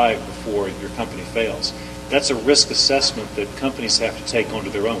survive before your company fails? That's a risk assessment that companies have to take onto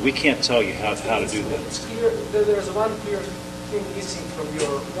their own. We can't tell you how to do that. It's clear, there's one clear thing missing from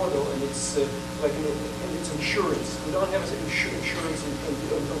your model, and it's it's insurance. We don't have insurance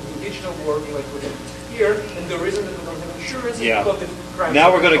in digital world like we have here, and the reason that we don't have insurance is because the crime.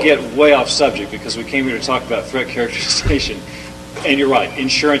 Now we're going to get way off subject because we came here to talk about threat characterization. And you're right,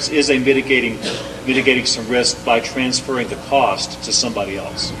 insurance is a mitigating some risk by transferring the cost to somebody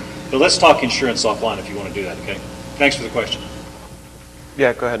else. But let's talk insurance offline if you want to do that, okay? Thanks for the question.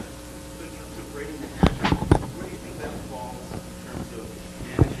 Yeah, go ahead. In terms of rating the hacker, where do you think that falls in terms of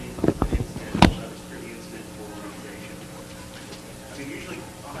managing an incident, cybersecurity incident for an organization? I mean, usually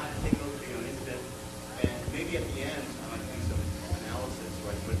I'll have to take over an incident, and maybe at the end I might do some analysis,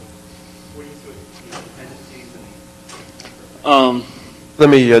 right? But what do you sort of dependencies and Let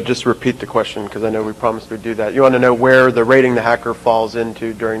me just repeat the question because I know we promised we'd do that. You want to know where the rating the hacker falls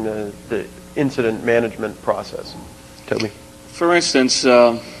into during the incident management process. Toby? For instance,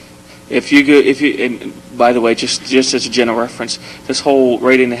 If you go, and by the way, just as a general reference, this whole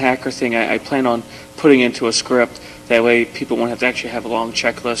rating the hacker thing, I plan on putting into a script. That way, people won't have to actually have a long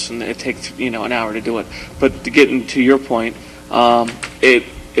checklist, and it takes an hour to do it. But to get into your point, it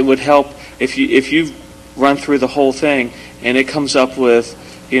would help if you run through the whole thing, and it comes up with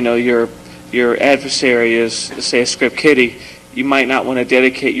your adversary is, say, a script kiddie. You might not want to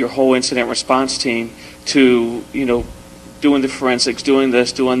dedicate your whole incident response team to doing the forensics, doing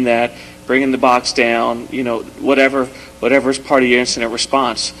this, doing that, bringing the box down, whatever's part of your incident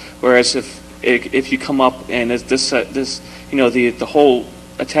response. Whereas if you come up and the whole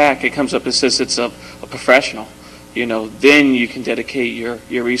attack, it comes up and says it's a professional, then you can dedicate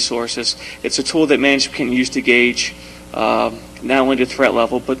your resources. It's a tool that management can use to gauge not only the threat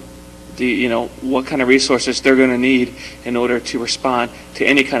level, but what kind of resources they're going to need in order to respond to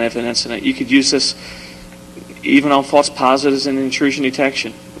any kind of an incident. You could use this even on false positives and intrusion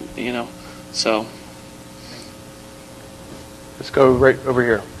detection, so. Let's go right over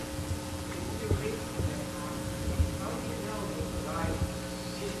here.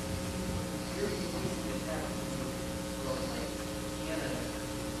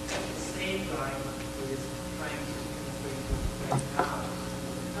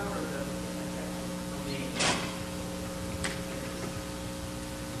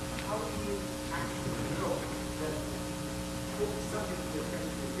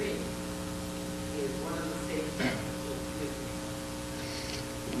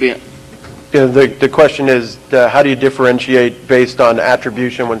 Yeah, the question is, how do you differentiate based on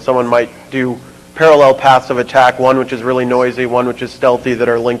attribution when someone might do parallel paths of attack, one which is really noisy, one which is stealthy, that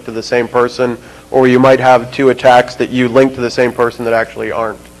are linked to the same person, or you might have two attacks that you link to the same person that actually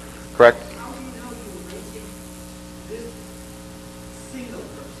aren't, correct? How do you know you're rating this single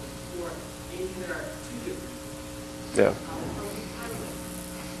person, or maybe there are two different? Yeah.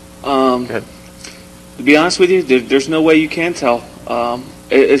 Go ahead. To be honest with you, there's no way you can tell.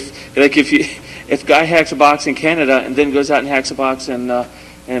 If guy hacks a box in Canada and then goes out and hacks a box in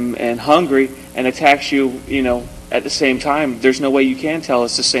Hungary and attacks you, at the same time, there's no way you can tell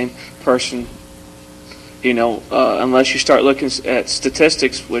it's the same person, unless you start looking at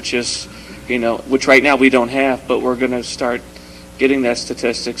statistics, which right now we don't have, but we're going to start getting that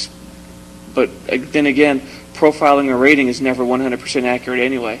statistics. But then again, profiling or rating is never 100% accurate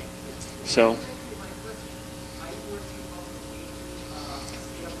anyway. So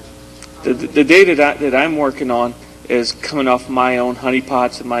the data that I'm working on is coming off my own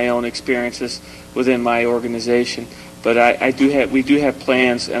honeypots and my own experiences within my organization. But we do have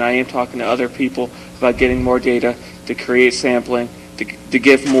plans, and I am talking to other people about getting more data to create sampling, to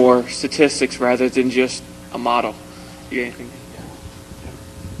give more statistics rather than just a model. You got anything?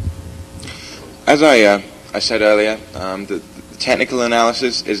 As I said earlier, the technical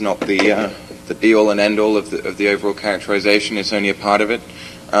analysis is not the be-all and end-all of the overall characterization. It's only a part of it.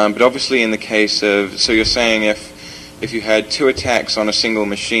 But obviously in the case of, so you're saying if you had two attacks on a single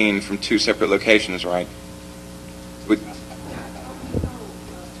machine from two separate locations, right?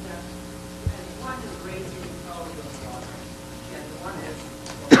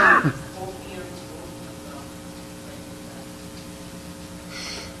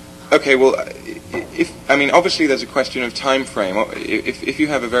 Okay, well, obviously there's a question of time frame. If you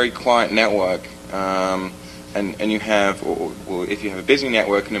have a very quiet network, and you have, or if you have a busy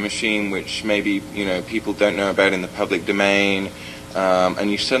network and a machine which maybe people don't know about in the public domain,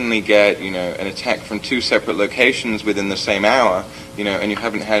 and you suddenly get an attack from two separate locations within the same hour, and you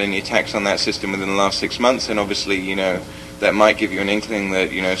haven't had any attacks on that system within the last 6 months, then obviously that might give you an inkling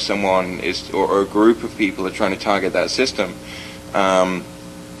that someone is, or a group of people are trying to target that system.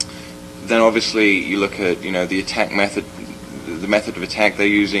 Then obviously you look at the attack method, the method of attack they're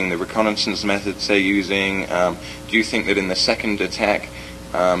using, the reconnaissance methods they're using. Do you think that in the second attack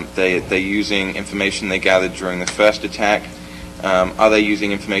they're using information they gathered during the first attack? Are they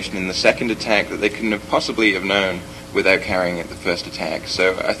using information in the second attack that they couldn't have possibly have known without carrying it the first attack?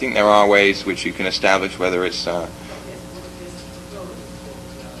 So I think there are ways which you can establish whether it's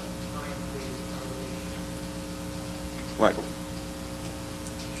right.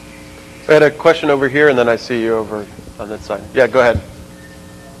 I had a question over here, and then I see you over on that side. Yeah, go ahead.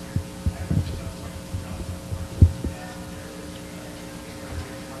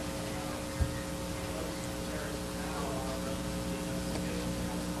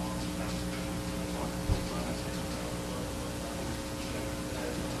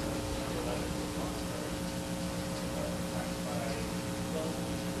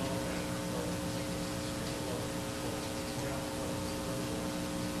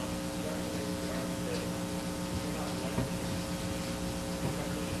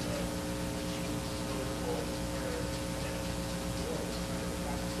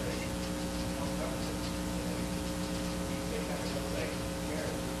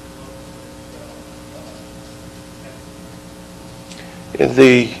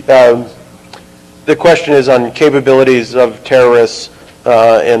 The question is on capabilities of terrorists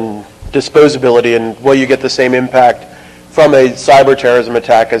and disposability, and will you get the same impact from a cyber terrorism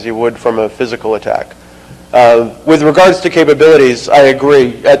attack as you would from a physical attack? With regards to capabilities, I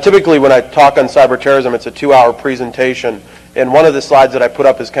agree. Typically when I talk on cyber terrorism, it's a 2-hour presentation, and one of the slides that I put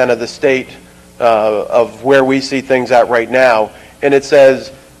up is kind of the state of where we see things at right now, and it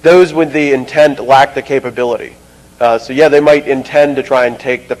says those with the intent lack the capability. So yeah, they might intend to try and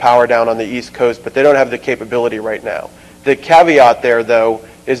take the power down on the East Coast, but they don't have the capability right now. The caveat there, though,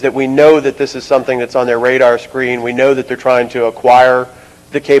 is that we know that this is something that's on their radar screen. We know that they're trying to acquire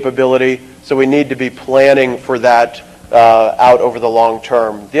the capability, so we need to be planning for that out over the long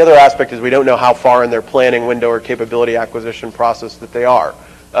term. The other aspect is we don't know how far in their planning window or capability acquisition process that they are.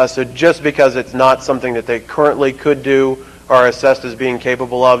 So just because it's not something that they currently could do or are assessed as being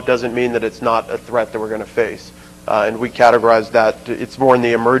capable of doesn't mean that it's not a threat that we're going to face. And we categorize that, it's more in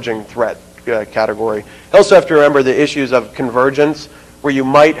the emerging threat category. You also have to remember the issues of convergence, where you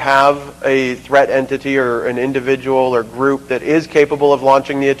might have a threat entity or an individual or group that is capable of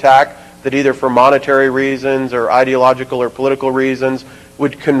launching the attack, that either for monetary reasons or ideological or political reasons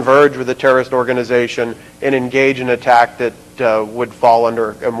would converge with a terrorist organization and engage in an attack that would fall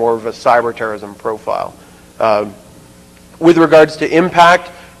under a more of a cyber terrorism profile. With regards to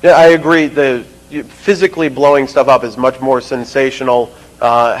impact, I agree, physically blowing stuff up is much more sensational,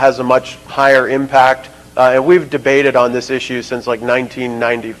 has a much higher impact. And we've debated on this issue since like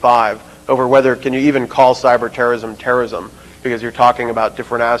 1995 over whether can you even call cyber terrorism terrorism, because you're talking about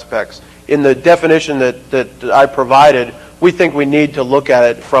different aspects. In the definition that I provided, we think we need to look at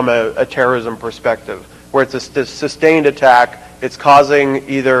it from a terrorism perspective, where it's a sustained attack. It's causing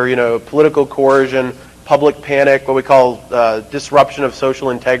either political coercion, public panic, what we call disruption of social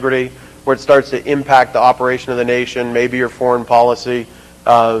integrity, where it starts to impact the operation of the nation, maybe your foreign policy.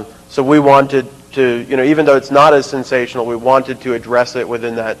 So we wanted to, even though it's not as sensational, we wanted to address it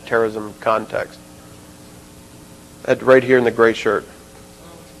within that terrorism context. Right here in the gray shirt.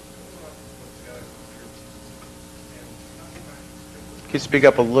 Can you speak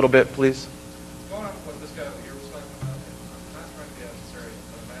up a little bit, please? Going off what this guy over here was talking about, I'm not trying to be adversarial,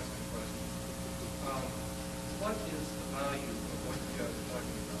 but I'm asking a question. What is the value of what you guys are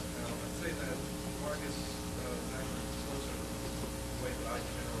talking about? Now, I'd say that Marcus is actually closer to the way that I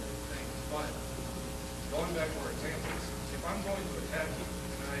generally think, but going back to our examples, if I'm going to attack you,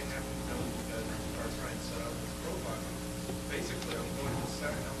 and I happen to know you guys are trying to set up this profile, basically I'm going to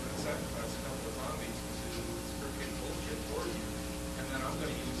sacrifice a couple of zombies to scripted bullshit for you, and then I'm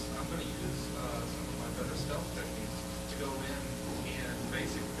going to use some of my better stealth techniques to go in and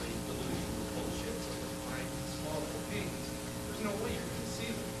basically delude you with bullshit so that my small little things, there's no way you're going to see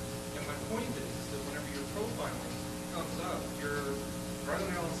them. And my point is that whenever your profiling comes up, your threat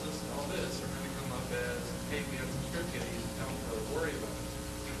analysis and all this are going to come up as, hey, we have some script kiddies, don't really worry about it,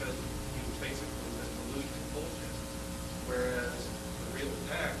 because you basically been deluded with bullshit. Whereas the real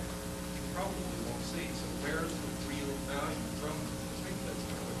attack, you probably won't see. So where's the real value from this? I think that's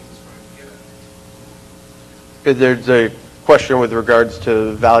kind of what he was trying to get at. There's a question with regards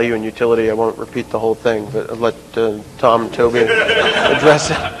to value and utility. I won't repeat the whole thing, but I'll let Tom and Toby address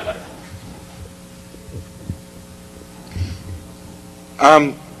it.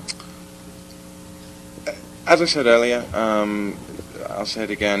 As I said earlier, I'll say it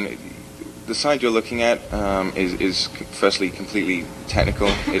again. The side you're looking at is firstly completely technical.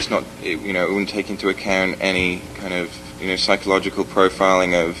 It's not, it wouldn't take into account any kind of psychological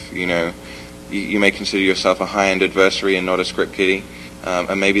profiling of you may consider yourself a high-end adversary and not a script kiddie,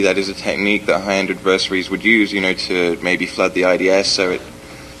 and maybe that is a technique that high-end adversaries would use, to maybe flood the IDS so it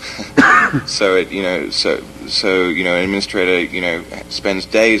an administrator, spends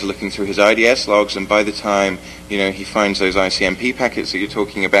days looking through his IDS logs, and by the time, he finds those ICMP packets that you're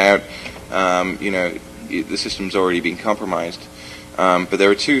talking about, the system's already been compromised. But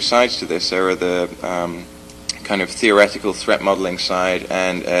there are two sides to this. There are the kind of theoretical threat modeling side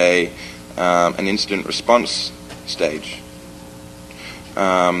and an incident response stage.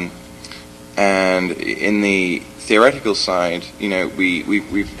 And in the theoretical side,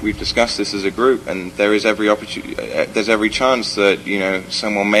 we've discussed this as a group, and there is every opportunity, there's every chance that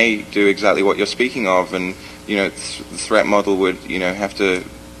someone may do exactly what you're speaking of, and the threat model would have to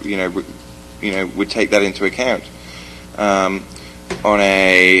would take that into account. On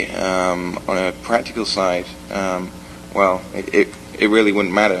a practical side, well, it really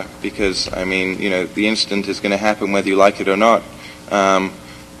wouldn't matter, because the incident is going to happen whether you like it or not.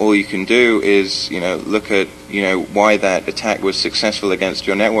 All you can do is, look at, why that attack was successful against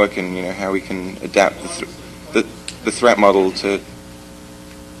your network, and how we can adapt the threat model to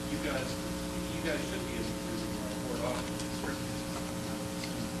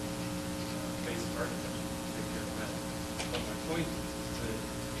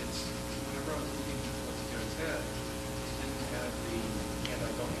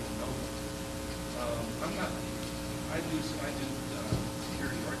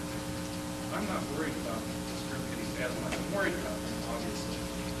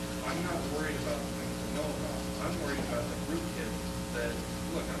I'm not worried about the things I know about. I'm worried about the rootkit that,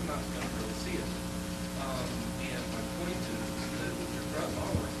 look, I'm not going to really see it. And my point is that with your threat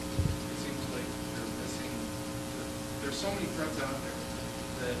modeling, it seems like you're missing, there's so many threats out there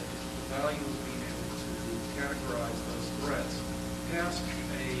that the value of being able to categorize those threats past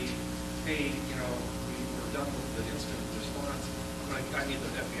hey, you know, we're done with the incident response. I need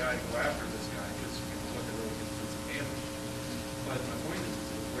the FBI to go after this guy because what they're really going to do some damage. But my point is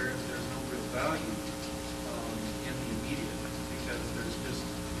that where there's no real value in the immediate because there's just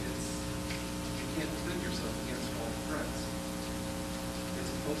you can't defend yourself against all the threats. It's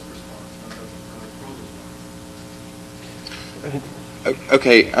a post response, not a pro response.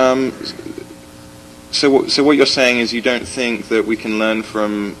 Okay. So what you're saying is you don't think that we can learn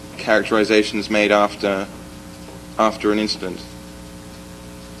from characterizations made after an incident?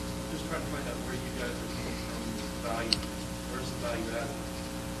 Just trying to find out where you guys are coming from, value. Where's the value added?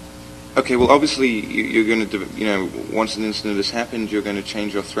 Okay, well, obviously, you're going to, once an incident has happened, you're going to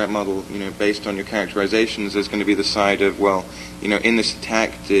change your threat model, based on your characterizations. There's going to be the side of, well, in this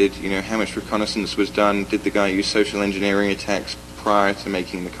attack, how much reconnaissance was done? Did the guy use social engineering attacks prior to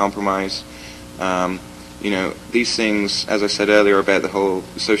making the compromise? These things, as I said earlier about the whole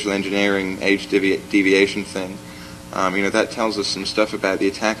social engineering age deviation thing, that tells us some stuff about the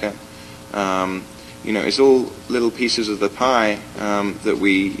attacker. It's all little pieces of the pie that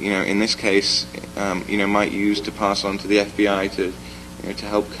we, in this case, might use to pass on to the FBI to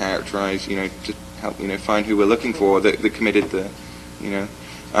help characterize, to help, find who we're looking for that committed the,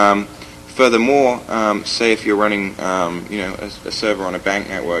 Furthermore, say if you're running, a server on a bank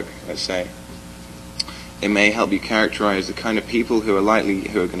network, let's say, it may help you characterize the kind of people who are going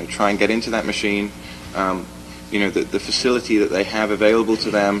to try and get into that machine, the facility that they have available to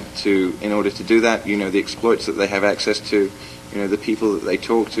them in order to do that, the exploits that they have access to, the people that they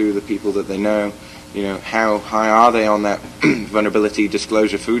talk to, the people that they know, how high are they on that vulnerability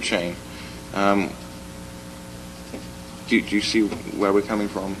disclosure food chain. Do you see where we're coming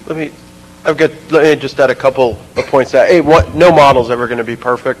from? Let me just add a couple of points. No model's ever going to be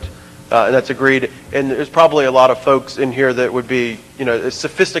perfect. And that's agreed. And there's probably a lot of folks in here that would be, a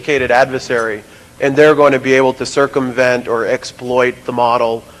sophisticated adversary, and they're going to be able to circumvent or exploit the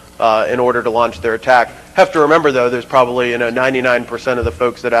model in order to launch their attack. Have to remember, though, there's probably 99% of the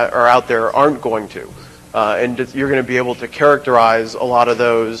folks that are out there aren't going to. And you're going to be able to characterize a lot of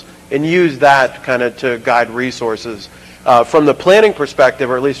those and use that kind of to guide resources. From the planning perspective,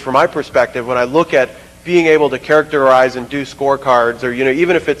 or at least from my perspective, when I look at being able to characterize and do scorecards, or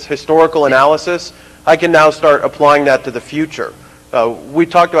even if it's historical analysis, I can now start applying that to the future. We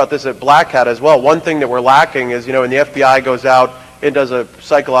talked about this at Black Hat as well. One thing that we're lacking is, when the FBI goes out and does a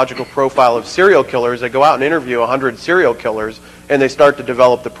psychological profile of serial killers, they go out and interview 100 serial killers, and they start to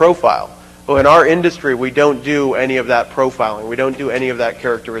develop the profile. Well, in our industry, we don't do any of that profiling. We don't do any of that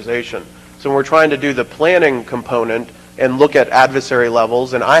characterization. So when we're trying to do the planning component and look at adversary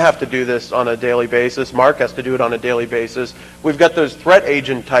levels, and I have to do this on a daily basis. Mark has to do it on a daily basis. We've got those threat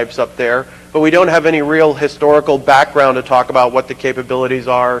agent types up there, but we don't have any real historical background to talk about what the capabilities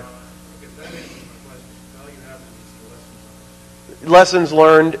are. Lessons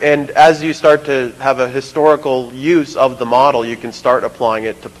learned, and as you start to have a historical use of the model, you can start applying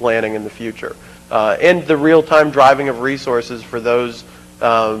it to planning in the future. And the real-time driving of resources for those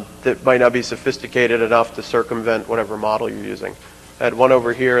that might not be sophisticated enough to circumvent whatever model you're using. I had one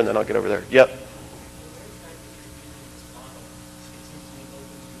over here, and then I'll get over there. Yep.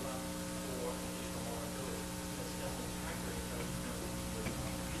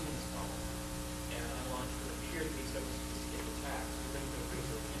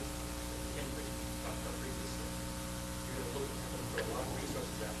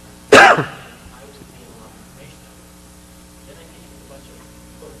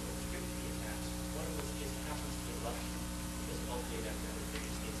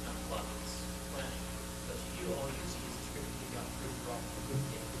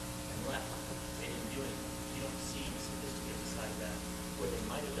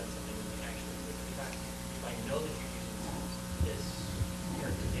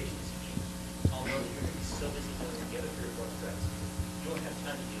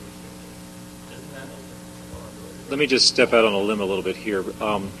 Let me just step out on a limb a little bit here.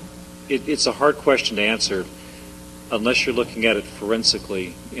 It's a hard question to answer unless you're looking at it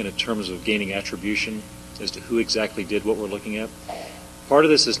forensically in terms of gaining attribution as to who exactly did what we're looking at. Part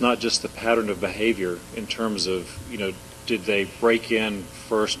of this is not just the pattern of behavior in terms of, did they break in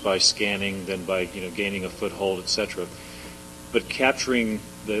first by scanning, then by, gaining a foothold, etc., but capturing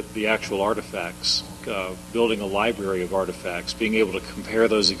the actual artifacts, building a library of artifacts, being able to compare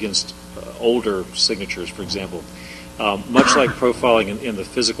those against older signatures, for example. Much like profiling in the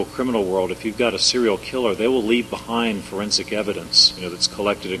physical criminal world, if you've got a serial killer, they will leave behind forensic evidence, that's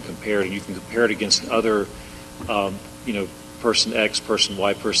collected and compared, and you can compare it against other, person X, person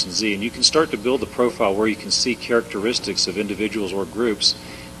Y, person Z, and you can start to build a profile where you can see characteristics of individuals or groups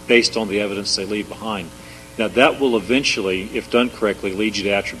based on the evidence they leave behind. Now, that will eventually, if done correctly, lead you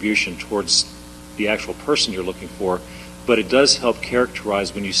to attribution towards the actual person you're looking for, but it does help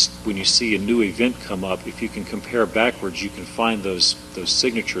characterize when you see a new event come up. If you can compare backwards, you can find those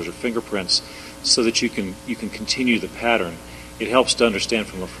signatures or fingerprints so that you can continue the pattern. It helps to understand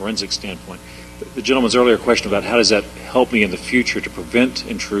from a forensic standpoint. The gentleman's earlier question about how does that help me in the future to prevent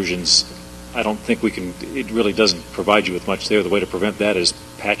intrusions, I don't think it really doesn't provide you with much there. The way to prevent that is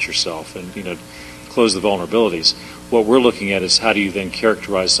patch yourself and, close the vulnerabilities. What we're looking at is how do you then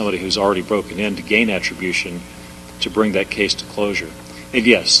characterize somebody who's already broken in to gain attribution to bring that case to closure. And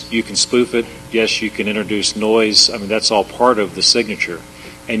yes, you can spoof it. Yes, you can introduce noise. I mean, that's all part of the signature.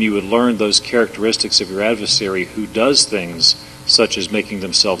 And you would learn those characteristics of your adversary who does things such as making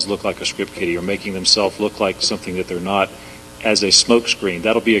themselves look like a script kiddie or making themselves look like something that they're not as a smokescreen.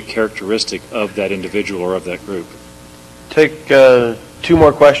 That'll be a characteristic of that individual or of that group. Take 2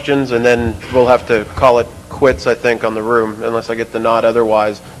 more questions, and then we'll have to call it quits, I think, on the room, unless I get the nod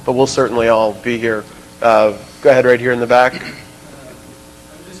otherwise. But we'll certainly all be here. Go ahead right here in the back. I'm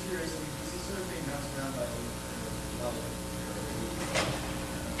just curious, is this sort of thing bounced around by level?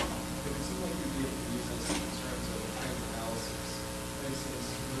 It would seem like you'd be able to use this in terms of trend analysis. For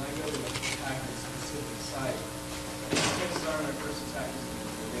instance, when I go to attack a specific site, chances are my first attack isn't going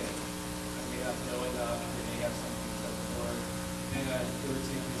to go in. I may not know enough, they may have something that doesn't work, and it would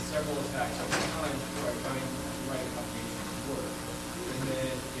take me several attacks over time before I find the right combination to work. And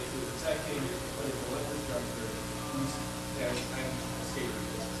then if the attack came to put a bullet structure, that I'm escaping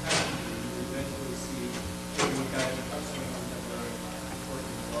this attack, you eventually see everyone got an upswing on number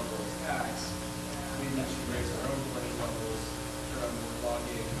important level attacks. Maybe we should raise our own learning levels from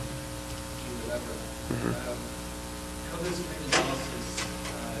logging to whatever. How does trend analysis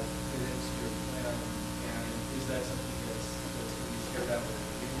fit into your plan, and is that something that's going to be shared out with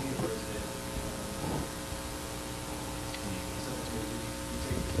the community, or is it something that you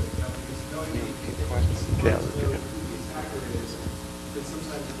take into account? Because knowing who the attacker is, but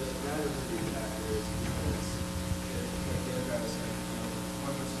sometimes it doesn't matter who the attacker is, because the other guy was saying,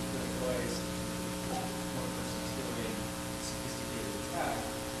 one person's doing noise, one person's doing sophisticated attack.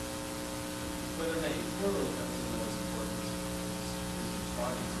 Whether or not you correlate them is the most important, is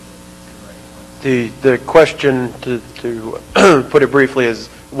responding to the right one. The question, to put it briefly,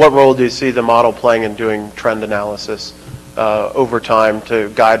 is what role do you see the model playing in doing trend analysis over time to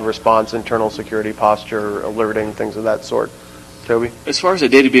guide response, internal security posture, alerting, things of that sort? Toby? As far as the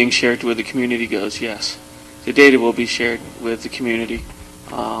data being shared with the community goes, yes. The data will be shared with the community.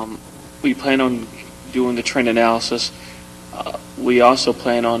 We plan on doing the trend analysis. We also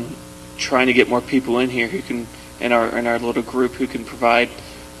plan on trying to get more people in here who can, in our little group, who can provide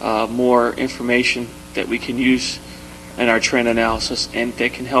more information that we can use in our trend analysis, and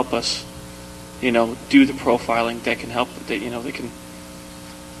that can help us, do the profiling. That can help. They can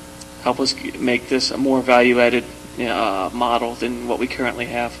help us make this a more value-added model than what we currently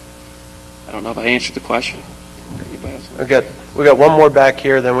have. I don't know if I answered the question. We got one more back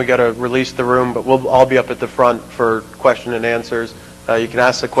here, then we got to release the room, but we'll all be up at the front for question and answers. You can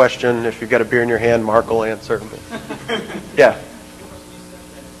ask the question. If you've got a beer in your hand, Mark will answer. Yeah.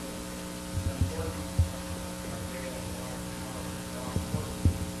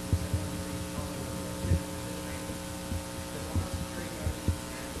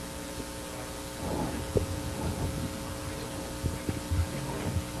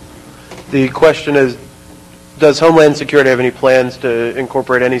 The question is, does Homeland Security have any plans to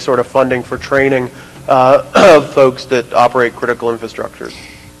incorporate any sort of funding for training of folks that operate critical infrastructures?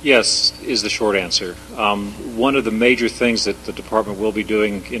 Yes, is the short answer. One of the major things that the department will be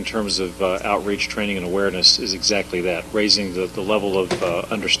doing in terms of outreach, training, and awareness is exactly that, raising the level of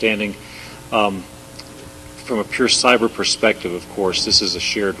understanding. From a pure cyber perspective, of course, this is a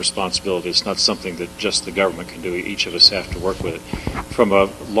shared responsibility. It's not something that just the government can do. Each of us have to work with it. From a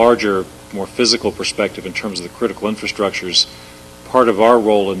larger, more physical perspective in terms of the critical infrastructures, part of our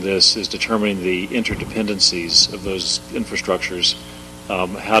role in this is determining the interdependencies of those infrastructures.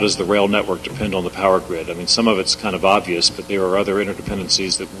 How does the rail network depend on the power grid? I mean, some of it's kind of obvious, but there are other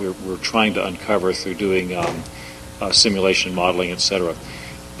interdependencies that we're trying to uncover through doing simulation modeling, et cetera.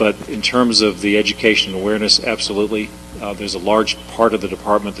 But in terms of the education and awareness, absolutely. There's a large part of the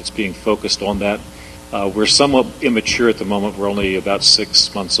department that's being focused on that. We're somewhat immature at the moment. We're only about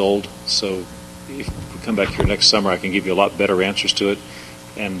 6 months old. So if we come back here next summer, I can give you a lot better answers to it.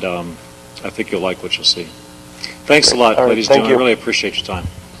 And I think you'll like what you'll see. Thanks a lot, All right, ladies and thank gentlemen. you. I really appreciate your time.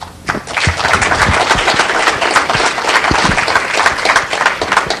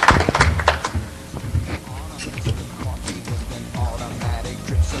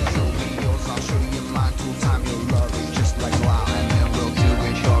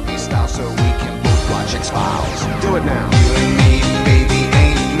 Do it now.